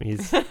 just trust me.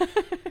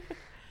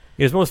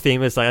 He was most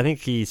famous. I think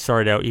he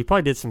started out. He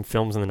probably did some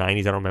films in the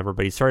 '90s. I don't remember,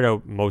 but he started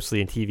out mostly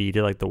in TV. He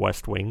did like The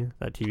West Wing,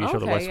 that TV show,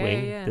 The West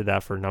Wing. Yeah. Did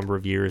that for a number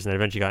of years, and then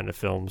eventually got into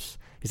films.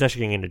 He's actually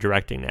getting into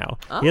directing now.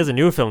 He has a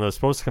new film that was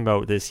supposed to come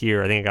out this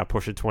year. I think it got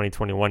pushed to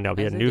 2021 now. But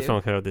he had a new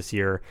film come out this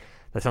year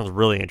that sounds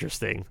really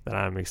interesting. That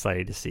I'm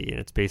excited to see, and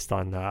it's based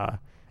on.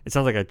 It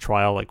sounds like a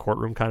trial, like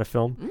courtroom kind of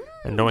film,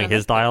 and knowing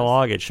his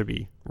dialogue, it should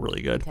be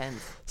really good.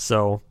 Intense.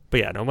 So, but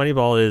yeah, no,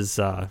 Moneyball is.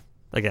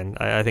 Again,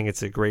 I think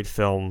it's a great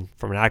film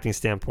from an acting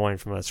standpoint,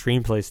 from a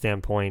screenplay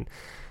standpoint.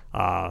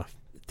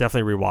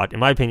 Definitely in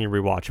my opinion,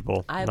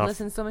 rewatchable. I've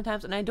listened so many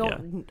times, and I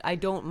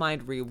don't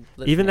mind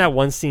re-listening. Even that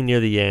one scene near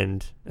the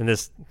end, and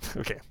this,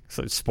 okay,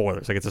 so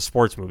spoilers. Like it's a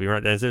sports movie,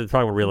 right? It's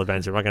probably real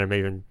events. I'm not going to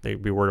even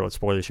be worried about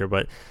spoilers here,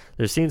 but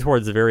there's scenes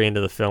towards the very end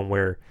of the film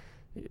where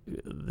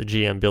the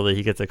GM Billy,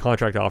 he gets a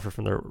contract offer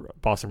from the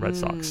Boston Red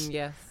Sox.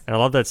 Yes. And I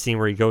love that scene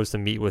where he goes to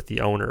meet with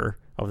the owner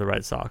of the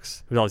Red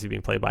Sox, who's obviously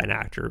being played by an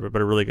actor,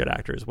 but a really good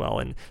actor as well.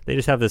 And they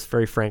just have this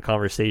very frank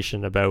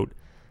conversation about,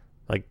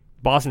 like,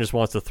 Boston just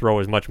wants to throw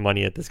as much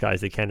money at this guy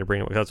as they can to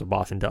bring him. That's what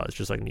Boston does,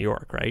 just like New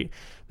York, right?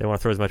 They want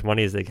to throw as much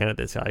money as they can at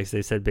this guy. So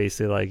they said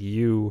basically, like,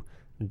 you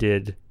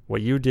did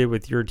what you did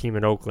with your team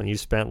in Oakland. You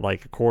spent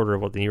like a quarter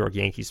of what the New York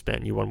Yankees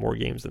spent. You won more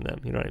games than them.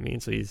 You know what I mean?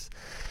 So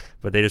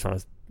but they just want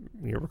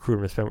to recruit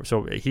him to spend.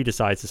 So he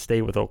decides to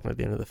stay with Oakland at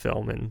the end of the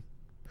film. And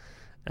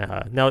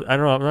now I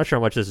don't know. I'm not sure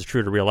how much this is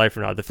true to real life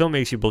or not. The film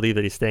makes you believe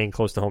that he's staying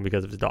close to home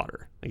because of his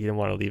daughter. Like he didn't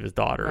want to leave his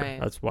daughter. Right.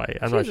 That's why.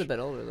 She's a bit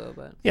older though,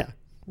 but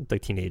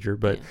like teenager.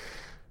 But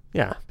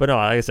but no,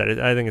 like I said,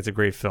 I think it's a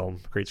great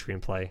film, great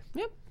screenplay.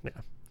 Yep. Yeah,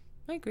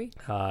 I agree.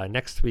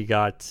 Next we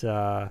got.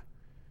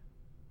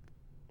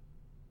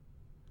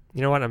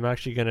 You know what? I'm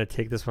actually going to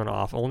take this one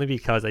off only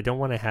because I don't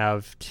want to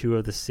have two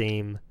of the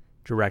same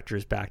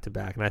directors back to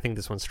back, and I think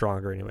this one's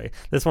stronger anyway.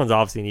 This one's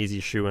obviously an easy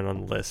shoe-in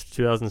on the list.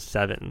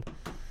 2007,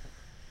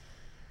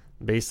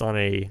 based on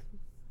a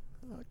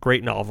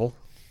great novel,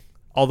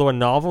 although a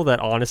novel that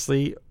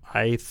honestly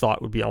I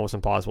thought would be almost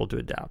impossible to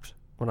adapt.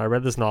 When I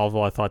read this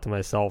novel, I thought to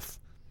myself,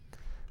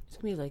 it's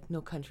gonna be like No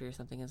Country or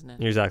something, isn't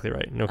it? You're exactly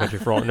right. No Country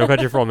for All. No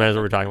Country for All Men is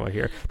what we're talking about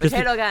here.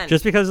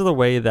 Just because of the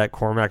way that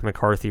Cormac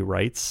McCarthy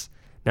writes.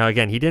 Now,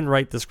 again, he didn't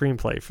write the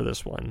screenplay for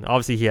this one.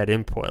 Obviously, he had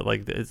input.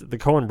 Like the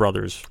Coen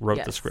brothers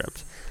wrote the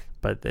script,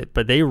 but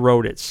they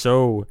wrote it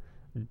so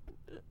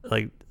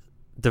like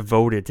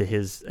devoted to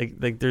his.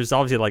 Like there's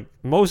obviously like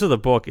most of the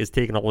book is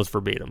taken almost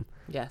verbatim.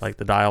 Yes. Like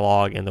the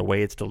dialogue and the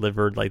way it's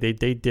delivered. Like they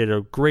did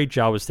a great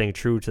job of staying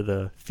true to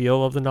the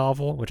feel of the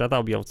novel, which I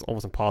thought would be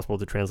almost impossible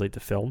to translate to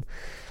film.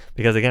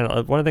 Because again,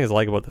 one of the things I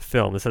like about the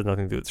film, this has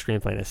nothing to do with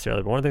screenplay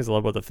necessarily, but one of the things I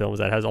love about the film is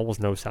that it has almost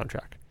no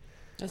soundtrack.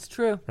 That's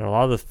true.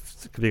 And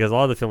because a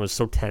lot of the film is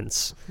so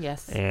tense.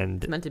 Yes.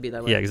 And it's meant to be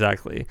that way. Yeah,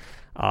 exactly.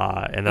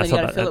 And that's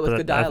how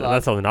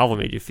that's how the novel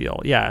made you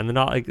feel. Yeah, and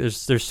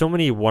there's so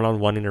many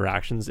one-on-one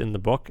interactions in the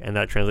book, and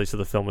that translates to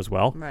the film as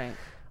well. Right.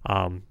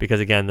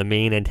 Because again, the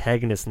main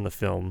antagonist in the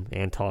film,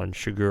 Anton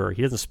Chigurh,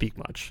 he doesn't speak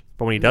much,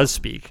 but when he does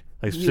speak,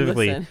 like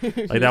specifically,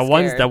 like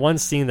that one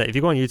scene that if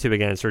you go on YouTube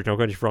again and search "No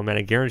Country for Old Men,"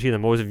 I guarantee the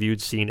most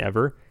viewed scene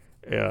ever.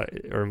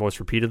 Or most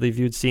repeatedly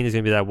viewed scene is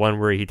going to be that one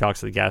where he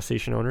talks to the gas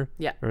station owner.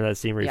 Yeah. Remember that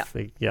scene where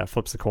he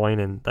flips the coin,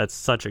 and that's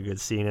such a good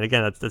scene. And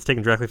again, that's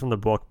taken directly from the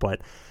book, but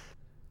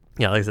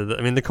yeah, like I said,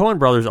 I mean, the Coen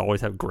brothers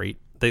always have great.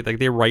 I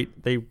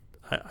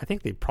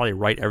think they probably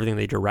write everything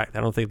they direct.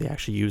 I don't think they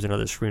actually use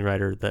another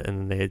screenwriter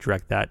and they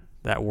direct that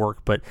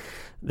work, but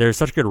they're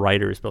such good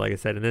writers. But like I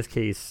said, in this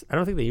case, I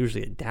don't think they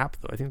usually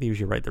adapt though. I think they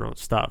usually write their own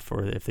stuff,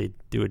 or if they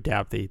do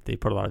adapt, they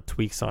put a lot of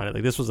tweaks on it.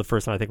 Like this was the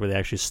first time I think where they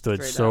actually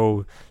stood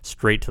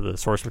straight to the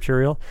source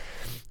material.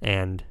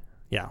 And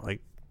yeah,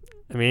 like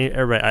I mean,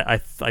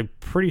 everybody. I'm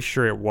pretty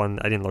sure it won.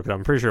 I didn't look it up.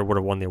 I'm pretty sure it would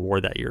have won the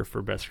award that year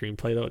for best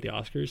screenplay though at the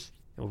Oscars.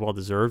 It was well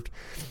deserved.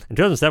 And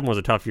 2007 was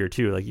a tough year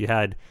too. Like you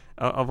had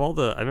I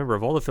remember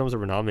of all the films that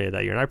were nominated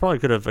that year, and I probably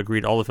could have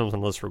agreed all the films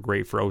on the list were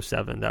great for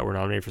 07 that were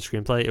nominated for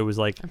screenplay. It was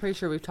like I'm pretty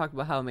sure we've talked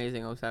about how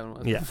amazing 07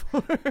 was. Yeah,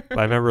 but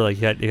I remember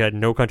like you had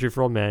No Country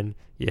for Old Men,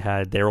 you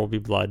had There Will Be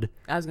Blood.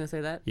 I was gonna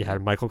say that. You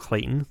had Michael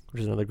Clayton,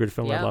 which is another good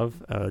film I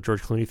love.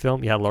 George Clooney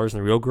film. You had Lars and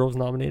the Real Girls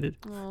nominated.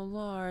 Oh,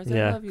 Lars,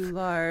 I love you,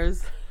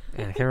 Lars.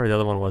 Yeah, I can't remember the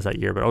other one was that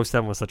year, but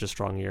 07 was such a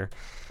strong year.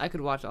 I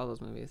could watch all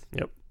those movies.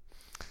 Yep.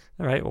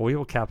 All right, well, we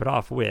will cap it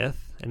off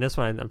with, and this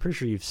one, I'm pretty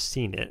sure you've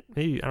seen it.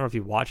 Maybe, I don't know if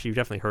you've watched it. You've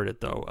definitely heard it,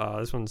 though.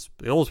 This one's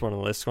the oldest one on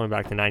the list, going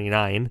back to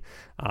 99.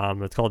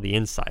 It's called The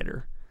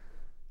Insider.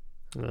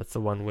 And that's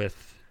the one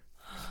with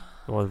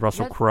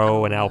Russell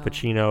Crowe and Al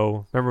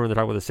Pacino. Remember when they're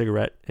talking about the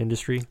cigarette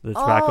industry, the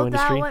tobacco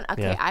industry? That one?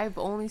 Okay, yeah. I've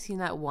only seen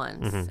that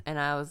once, and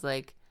I was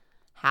like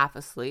half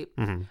asleep,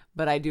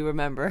 but I do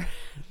remember.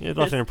 It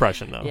left an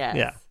impression, though.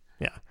 Yes.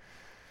 Yeah.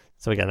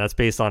 So, again, that's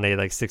based on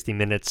a 60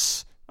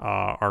 Minutes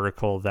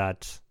article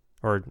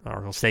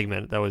article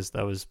segment that was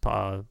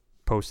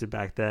posted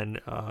back then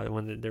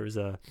when there was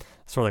a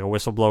sort of like a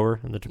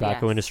whistleblower in the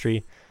tobacco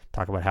industry,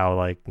 talk about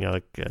how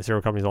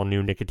cigarette companies all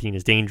knew nicotine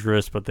is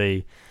dangerous, but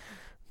they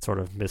sort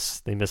of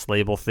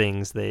mislabel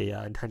things. They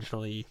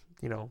intentionally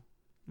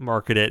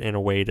market it in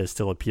a way to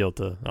still appeal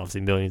to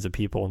obviously millions of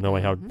people,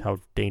 knowing how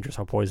dangerous,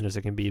 how poisonous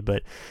it can be.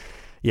 But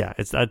yeah,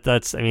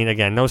 that's I mean,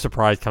 again, no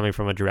surprise coming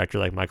from a director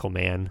like Michael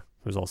Mann,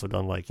 who's also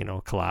done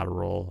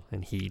Collateral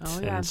and Heat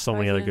and so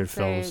many other good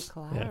films.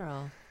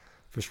 Collateral.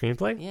 For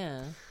screenplay?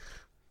 Yeah.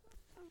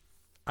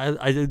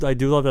 I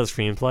do love that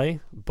screenplay,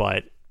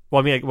 but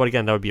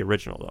again, that would be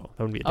original though.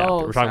 That wouldn't be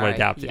adapted. We're talking about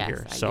adapted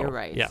here. So you're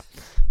right. Yeah.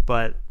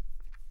 But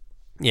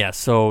yeah,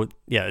 so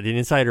yeah, The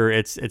Insider,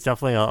 it's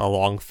definitely a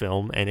long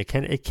film, and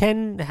it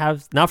can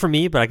have, not for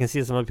me, but I can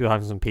see some other people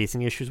having some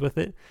pacing issues with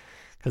it,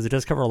 because it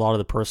does cover a lot of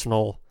the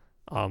personal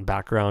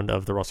background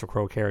of the Russell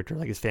Crowe character,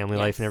 like his family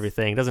life and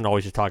everything. It doesn't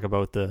always just talk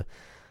about the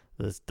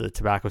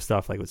tobacco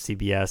stuff, like with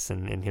CBS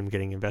and him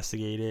getting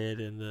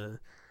investigated, and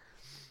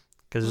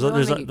because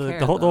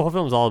the whole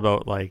film is all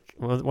about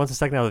once the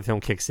second half of the film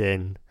kicks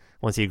in,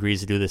 once he agrees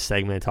to do this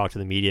segment, talk to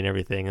the media and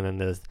everything, and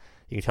then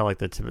you can tell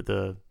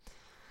the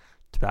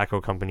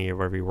tobacco company or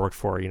wherever he worked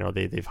for,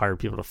 they've hired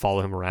people to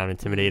follow him around,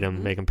 intimidate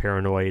him, make him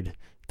paranoid,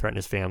 threaten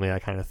his family,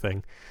 that kind of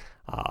thing.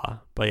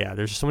 But yeah,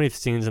 there's just so many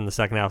scenes in the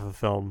second half of the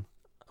film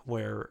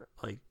where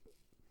like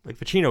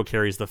Pacino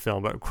carries the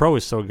film, but Crowe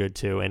is so good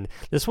too. And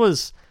this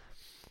was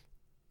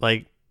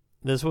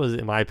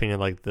in my opinion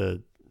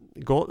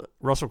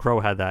Russell Crowe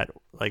had that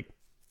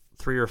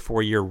 3 or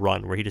 4 year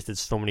run where he just did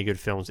so many good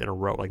films in a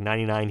row.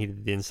 99 he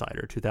did The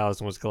Insider,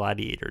 2000 was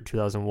Gladiator,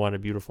 2001 A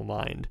Beautiful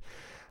Mind,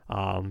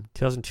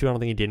 2002 I don't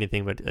think he did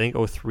anything, but I think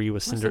 03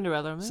 was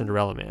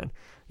Cinderella Man.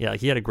 Yeah,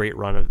 he had a great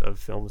run of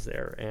films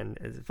there, and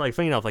it's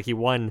funny enough, he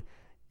won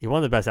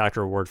the Best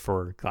Actor award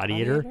for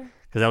Gladiator,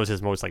 because that was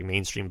his most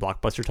mainstream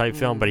blockbuster type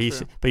film. But he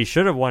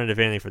should have won it if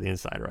anything for The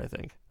Insider. I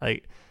think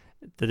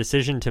the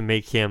decision to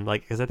make him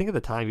because I think at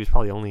the time he was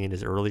probably only in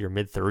his early or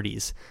mid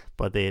 30s,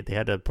 but they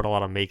had to put a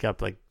lot of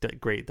makeup,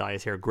 dye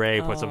his hair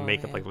gray, put some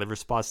makeup liver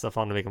spot stuff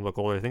on to make him look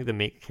older. I think the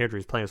main character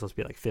he's playing was supposed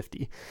to be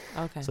 50.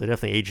 Okay. So they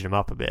definitely aged him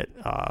up a bit.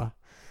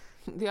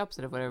 The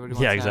opposite of what everybody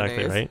wants. Yeah,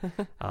 exactly, nowadays.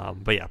 Right.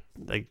 But yeah,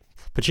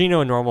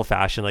 Pacino in normal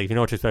fashion, if you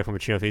know what to expect from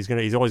Pacino,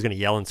 he's always gonna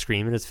yell and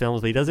scream in his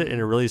films, but he does it in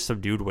a really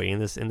subdued way in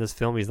this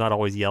film. He's not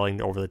always yelling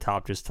over the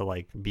top just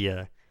to be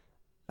a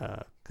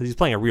because he's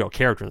playing a real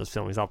character in this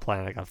film. He's not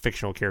playing a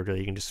fictional character that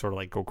you can just sort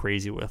of go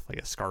crazy with, like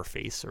a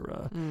Scarface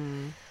or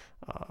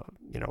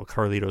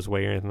Carlito's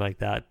Way or anything like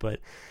that. But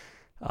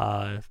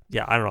yeah,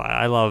 I don't know.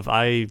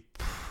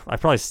 I've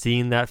probably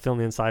seen that film,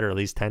 The Insider, at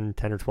least 10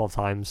 or 12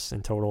 times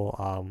in total.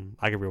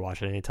 I could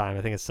rewatch it anytime.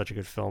 I think it's such a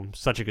good film,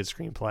 such a good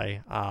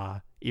screenplay.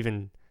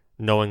 Even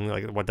knowing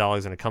what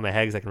dialogue's going to come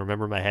ahead, because I can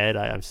remember in my head,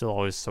 I'm still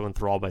always so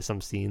enthralled by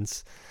some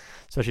scenes,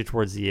 especially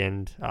towards the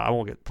end. I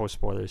won't get post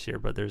spoilers here,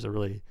 but there's a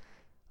really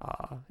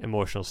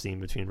emotional scene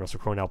between Russell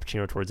Crowe and Al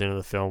Pacino towards the end of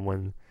the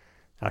film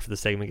after the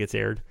segment gets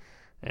aired.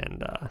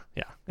 And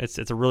yeah, it's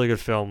a really good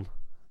film.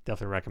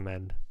 Definitely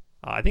recommend.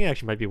 I think it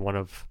actually might be one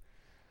of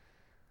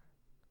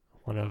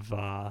I love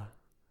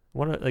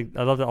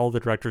that all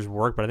the directors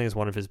work, but I think it's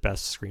one of his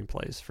best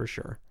screenplays for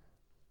sure.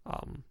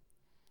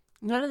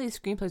 None of these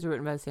screenplays were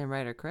written by the same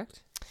writer,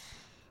 correct?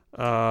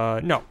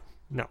 No.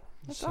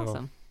 That's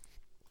awesome.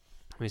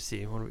 Let me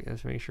see. What do we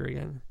have to make sure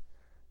again?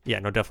 Yeah,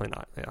 no, definitely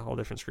not. Yeah, all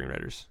different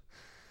screenwriters.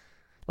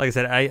 Like I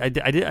said,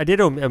 I did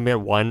omit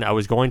one. I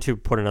was going to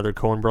put another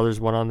Coen Brothers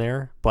one on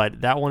there,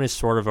 but that one is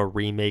sort of a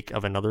remake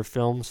of another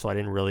film, so I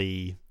didn't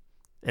really.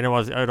 And it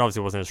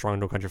obviously wasn't as strong.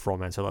 No Country for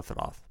Old Men, so I left it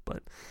off.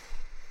 But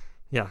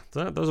yeah,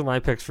 those are my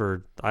picks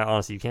for.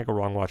 Honestly, you can't go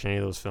wrong watching any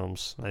of those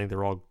films. I think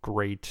they're all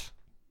great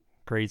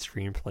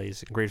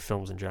screenplays and great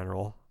films in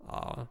general.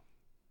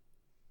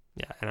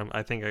 Yeah, and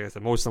I think, like I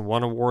said, most of them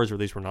won awards, or at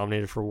least were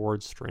nominated for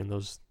awards during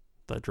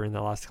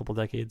the last couple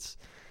decades.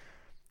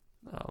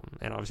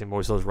 And obviously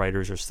most of those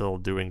writers are still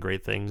doing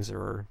great things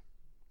or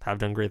have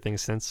done great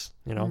things since,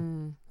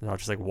 not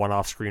just like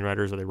one-off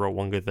screenwriters where they wrote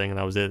one good thing and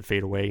that was it,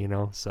 fade away,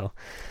 so.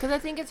 Because I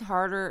think it's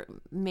harder,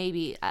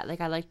 maybe, like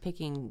I like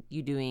picking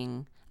you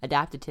doing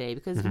adapted today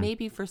because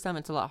maybe for some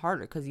it's a lot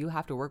harder because you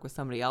have to work with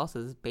somebody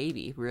else's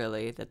baby,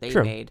 really, that they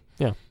made.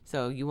 Yeah.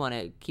 So you want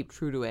to keep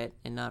true to it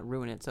and not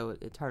ruin it, so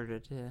it's harder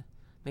to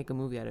make a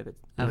movie out of it,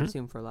 I would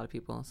assume, for a lot of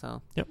people.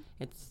 So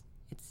it's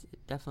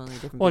definitely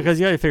different. Well, because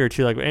you got to figure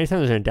too, like anytime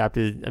there's an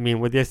adapted, I mean,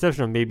 with the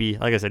exception of maybe,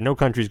 like I said, No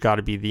Country's got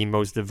to be the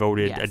most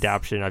devoted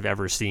adaptation I've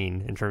ever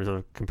seen in terms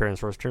of comparing the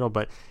source material.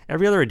 But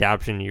every other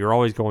adaptation, you're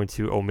always going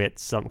to omit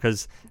some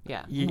because you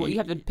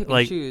have to pick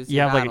and choose.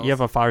 You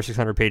have a 500 or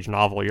 600 page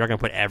novel. You're not going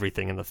to put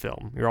everything in the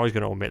film. You're always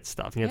going to omit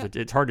stuff. You have to,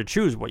 it's hard to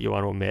choose what you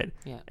want to omit.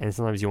 Yeah. And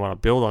sometimes you want to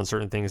build on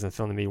certain things in the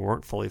film that maybe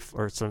weren't fully,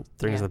 or some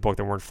things in the book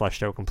that weren't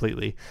fleshed out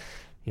completely,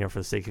 for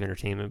the sake of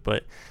entertainment.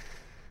 But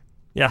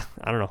yeah,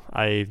 I don't know.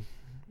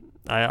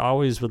 I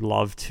always would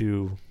love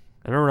to.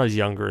 I remember when I was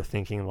younger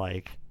thinking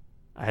like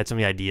I had so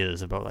many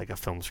ideas about like a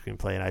film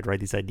screenplay, and I'd write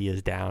these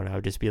ideas down. I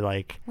would just be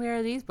like, "Where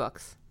are these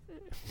books?"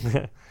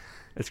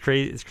 It's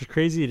crazy. It's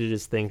crazy to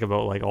just think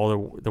about like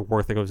all the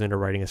work that goes into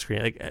writing a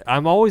screen. Like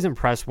I'm always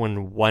impressed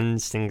when one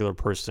singular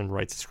person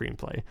writes a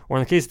screenplay. Or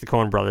in the case of the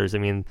Coen brothers, I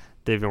mean,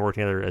 they've been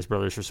working together as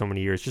brothers for so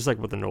many years, just like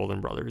with the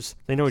Nolan brothers.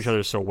 They know each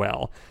other so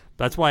well.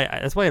 That's why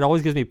it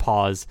always gives me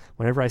pause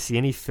whenever I see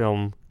any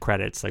film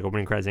credits, like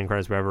opening credits, end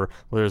credits, whatever,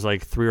 where there's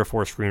like 3 or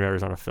 4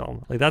 screenwriters on a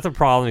film. Like that's a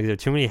problem because there are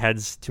too many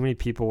heads, too many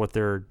people with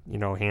their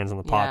hands on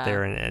the pot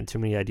there, and too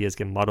many ideas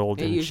get muddled.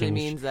 It and usually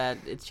changed, means that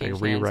it's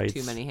changed like, hands rewrites.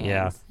 too many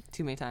hands,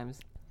 too many times.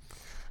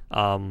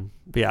 But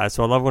yeah,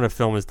 so I love when a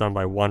film is done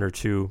by 1 or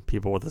 2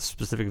 people with a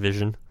specific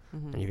vision,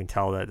 and you can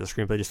tell that the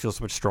screenplay just feels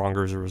so much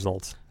stronger as a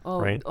result.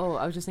 Right? Oh,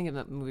 I was just thinking of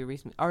that movie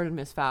recently,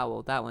 Artemis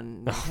Fowl. That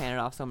one handed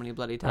off so many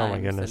bloody times. Oh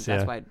my goodness!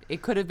 That's why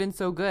it could have been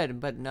so good,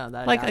 but no,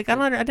 that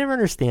I never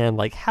understand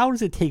like how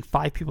does it take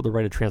 5 people to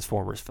write a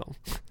Transformers film?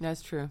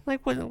 That's true.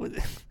 Like what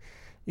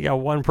you got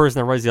one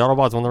person that writes the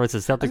Autobots, one that writes the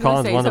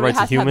Decepticons, one that writes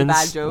the humans.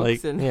 Bad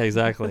jokes yeah,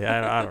 exactly.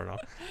 I don't know.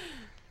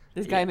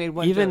 This guy made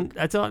one joke.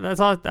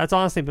 That's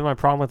honestly been my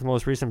problem with the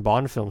most recent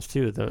Bond films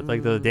too.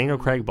 The Daniel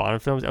Craig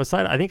Bond films.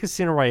 Outside, I think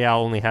Casino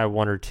Royale only had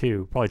 1 or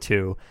 2, probably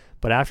 2.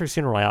 But after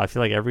Casino Royale, I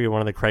feel like every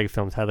one of the Craig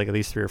films had like at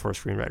least 3 or 4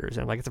 screenwriters,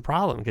 and I'm like, it's a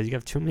problem because you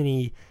have too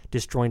many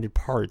disjointed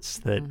parts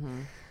that.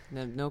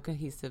 No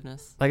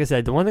cohesiveness. Like I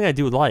said, the one thing I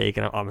do like,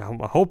 and I'm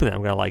hoping that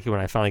I'm going to like it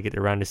when I finally get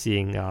around to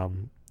seeing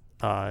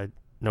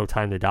No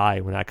Time to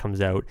Die when that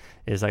comes out,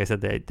 is like I said,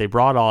 they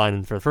brought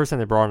on, for the first time,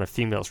 they brought on a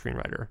female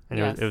screenwriter, and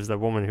it was the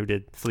woman who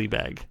did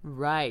Fleabag.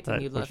 Right,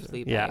 and you love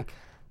Fleabag. Yeah.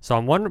 So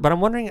I'm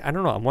wondering, I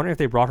don't know, I'm wondering if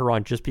they brought her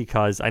on just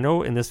because, I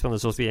know in this film there's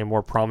supposed to be a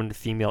more prominent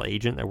female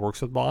agent that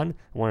works with Bond.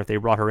 I wonder if they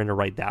brought her in to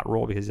write that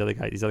role because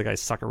these other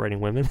guys suck at writing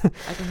women.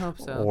 I can hope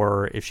so.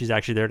 Or if she's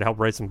actually there to help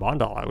write some Bond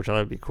dialogue, which I thought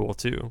would be cool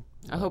too.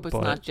 I hope it's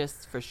not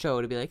just for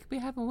show to be like, we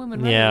have a woman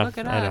writer, look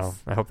at us. I know.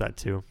 I hope that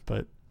too,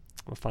 but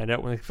we'll find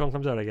out when the film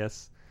comes out, I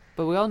guess.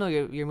 But we all know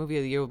your movie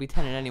of the year will be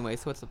Tenet anyway,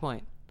 so what's the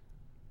point?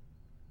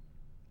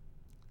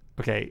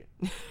 Okay.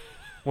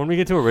 When we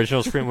get to the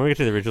original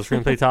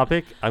screenplay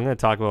topic, I can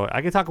talk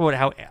about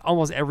how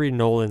almost every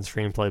Nolan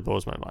screenplay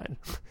blows my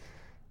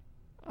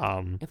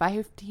mind. If I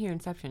have to hear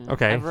Inception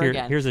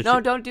here's a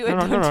don't do it.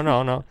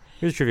 No.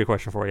 Here's a trivia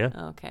question for you.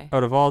 Okay.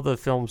 Out of all the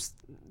films,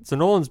 so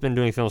Nolan's been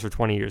doing films for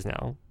 20 years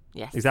now.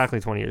 Yes. Exactly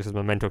 20 years because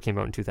Memento came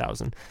out in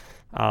 2000.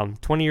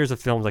 20 years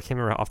of films, I can't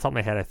remember off the top of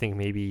my head, I think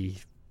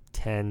maybe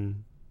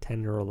 10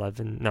 or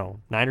 11, no,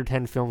 9 or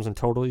 10 films in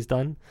total he's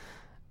done.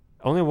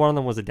 Only one of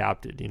them was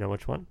adapted. Do you know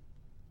which one?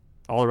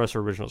 All the rest are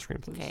original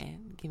screenplays. Okay,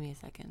 give me a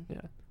second.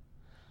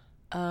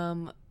 Yeah.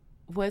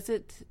 Was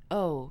it?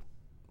 Oh,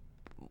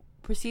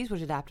 Prestige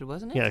was adapted,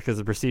 wasn't it? Yeah, because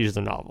The Prestige is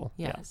a novel.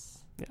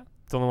 Yes. Yeah.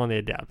 It's the only one they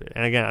adapted.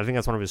 And again, I think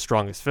that's one of his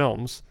strongest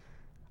films.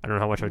 I don't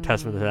know how much of a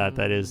testament to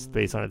that is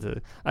based on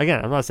it.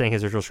 Again, I'm not saying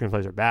his original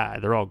screenplays are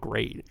bad. They're all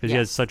great because he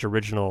has such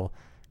original,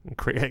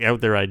 out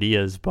there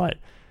ideas. But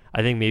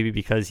I think maybe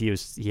because he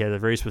had a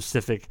very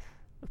specific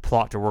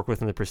plot to work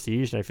with in The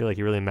Prestige, and I feel like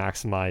he really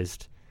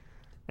maximized.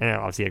 And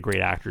obviously, he had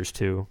great actors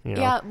too.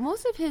 Yeah,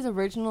 most of his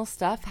original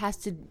stuff has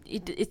to.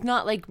 It's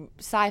not like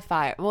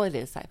sci-fi. Well, it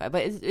is sci-fi,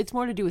 but it's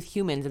more to do with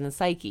humans and the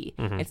psyche.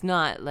 Mm-hmm. It's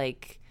not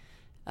like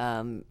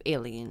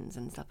aliens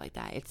and stuff like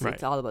that.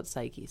 It's all about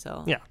psyche.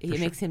 So it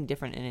makes him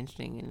different and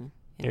interesting.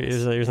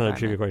 Here's another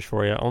trivia question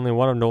for you. Only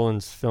one of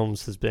Nolan's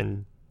films has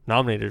been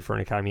nominated for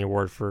an Academy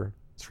Award for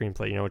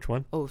screenplay. You know which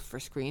one? Oh, for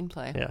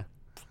screenplay. Yeah.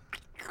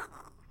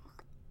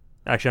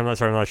 Actually, I'm not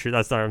sure.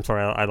 I'm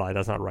sorry, I lied.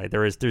 That's not right.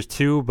 There's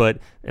 2, but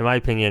in my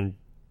opinion,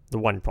 the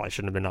one probably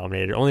shouldn't have been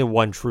nominated. Only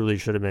one truly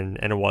should have been,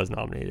 and it was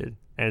nominated.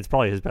 And it's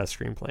probably his best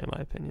screenplay, in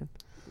my opinion.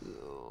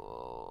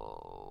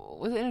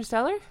 Was it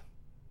Interstellar?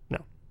 No.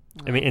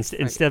 I mean,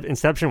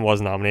 Inception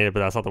was nominated, but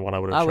that's not the one I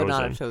would have chosen. I would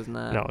not have chosen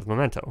that. No, it's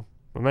Memento.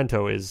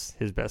 Memento is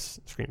his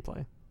best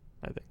screenplay,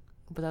 I think.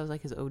 But that was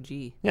like his OG.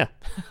 Yeah.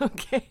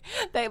 Okay.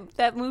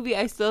 That movie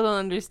I still don't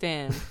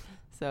understand.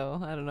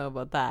 So I don't know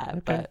about that.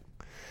 Okay. But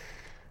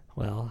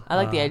Well, I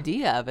like the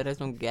idea of it. I just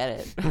don't get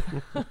it.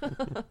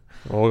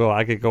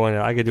 I could go in.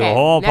 I could do a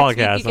whole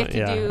podcast. Week you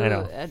get to do I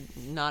know.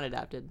 not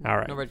adapted. All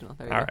right. Original.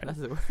 There you All go. right. That's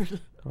the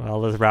word. Well,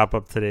 let's wrap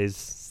up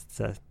today's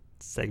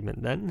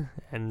segment then.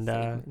 And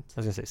I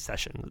was gonna say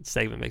session.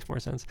 Segment makes more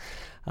sense.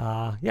 So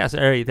all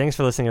right, thanks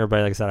for listening,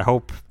 everybody. Like I said, I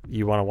hope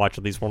you want to watch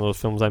at least one of those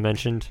films I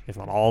mentioned, if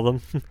not all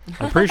of them.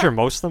 I'm pretty sure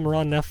most of them are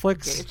on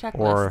Netflix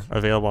or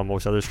available on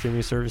most other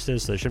streaming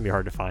services, so they shouldn't be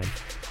hard to find.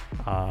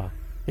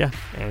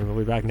 And we'll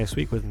be back next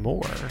week with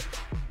more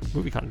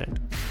movie content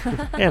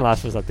and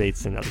Last of Us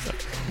updates and other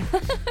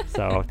stuff.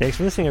 So thanks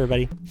for listening,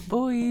 everybody.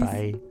 Boys.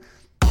 Bye.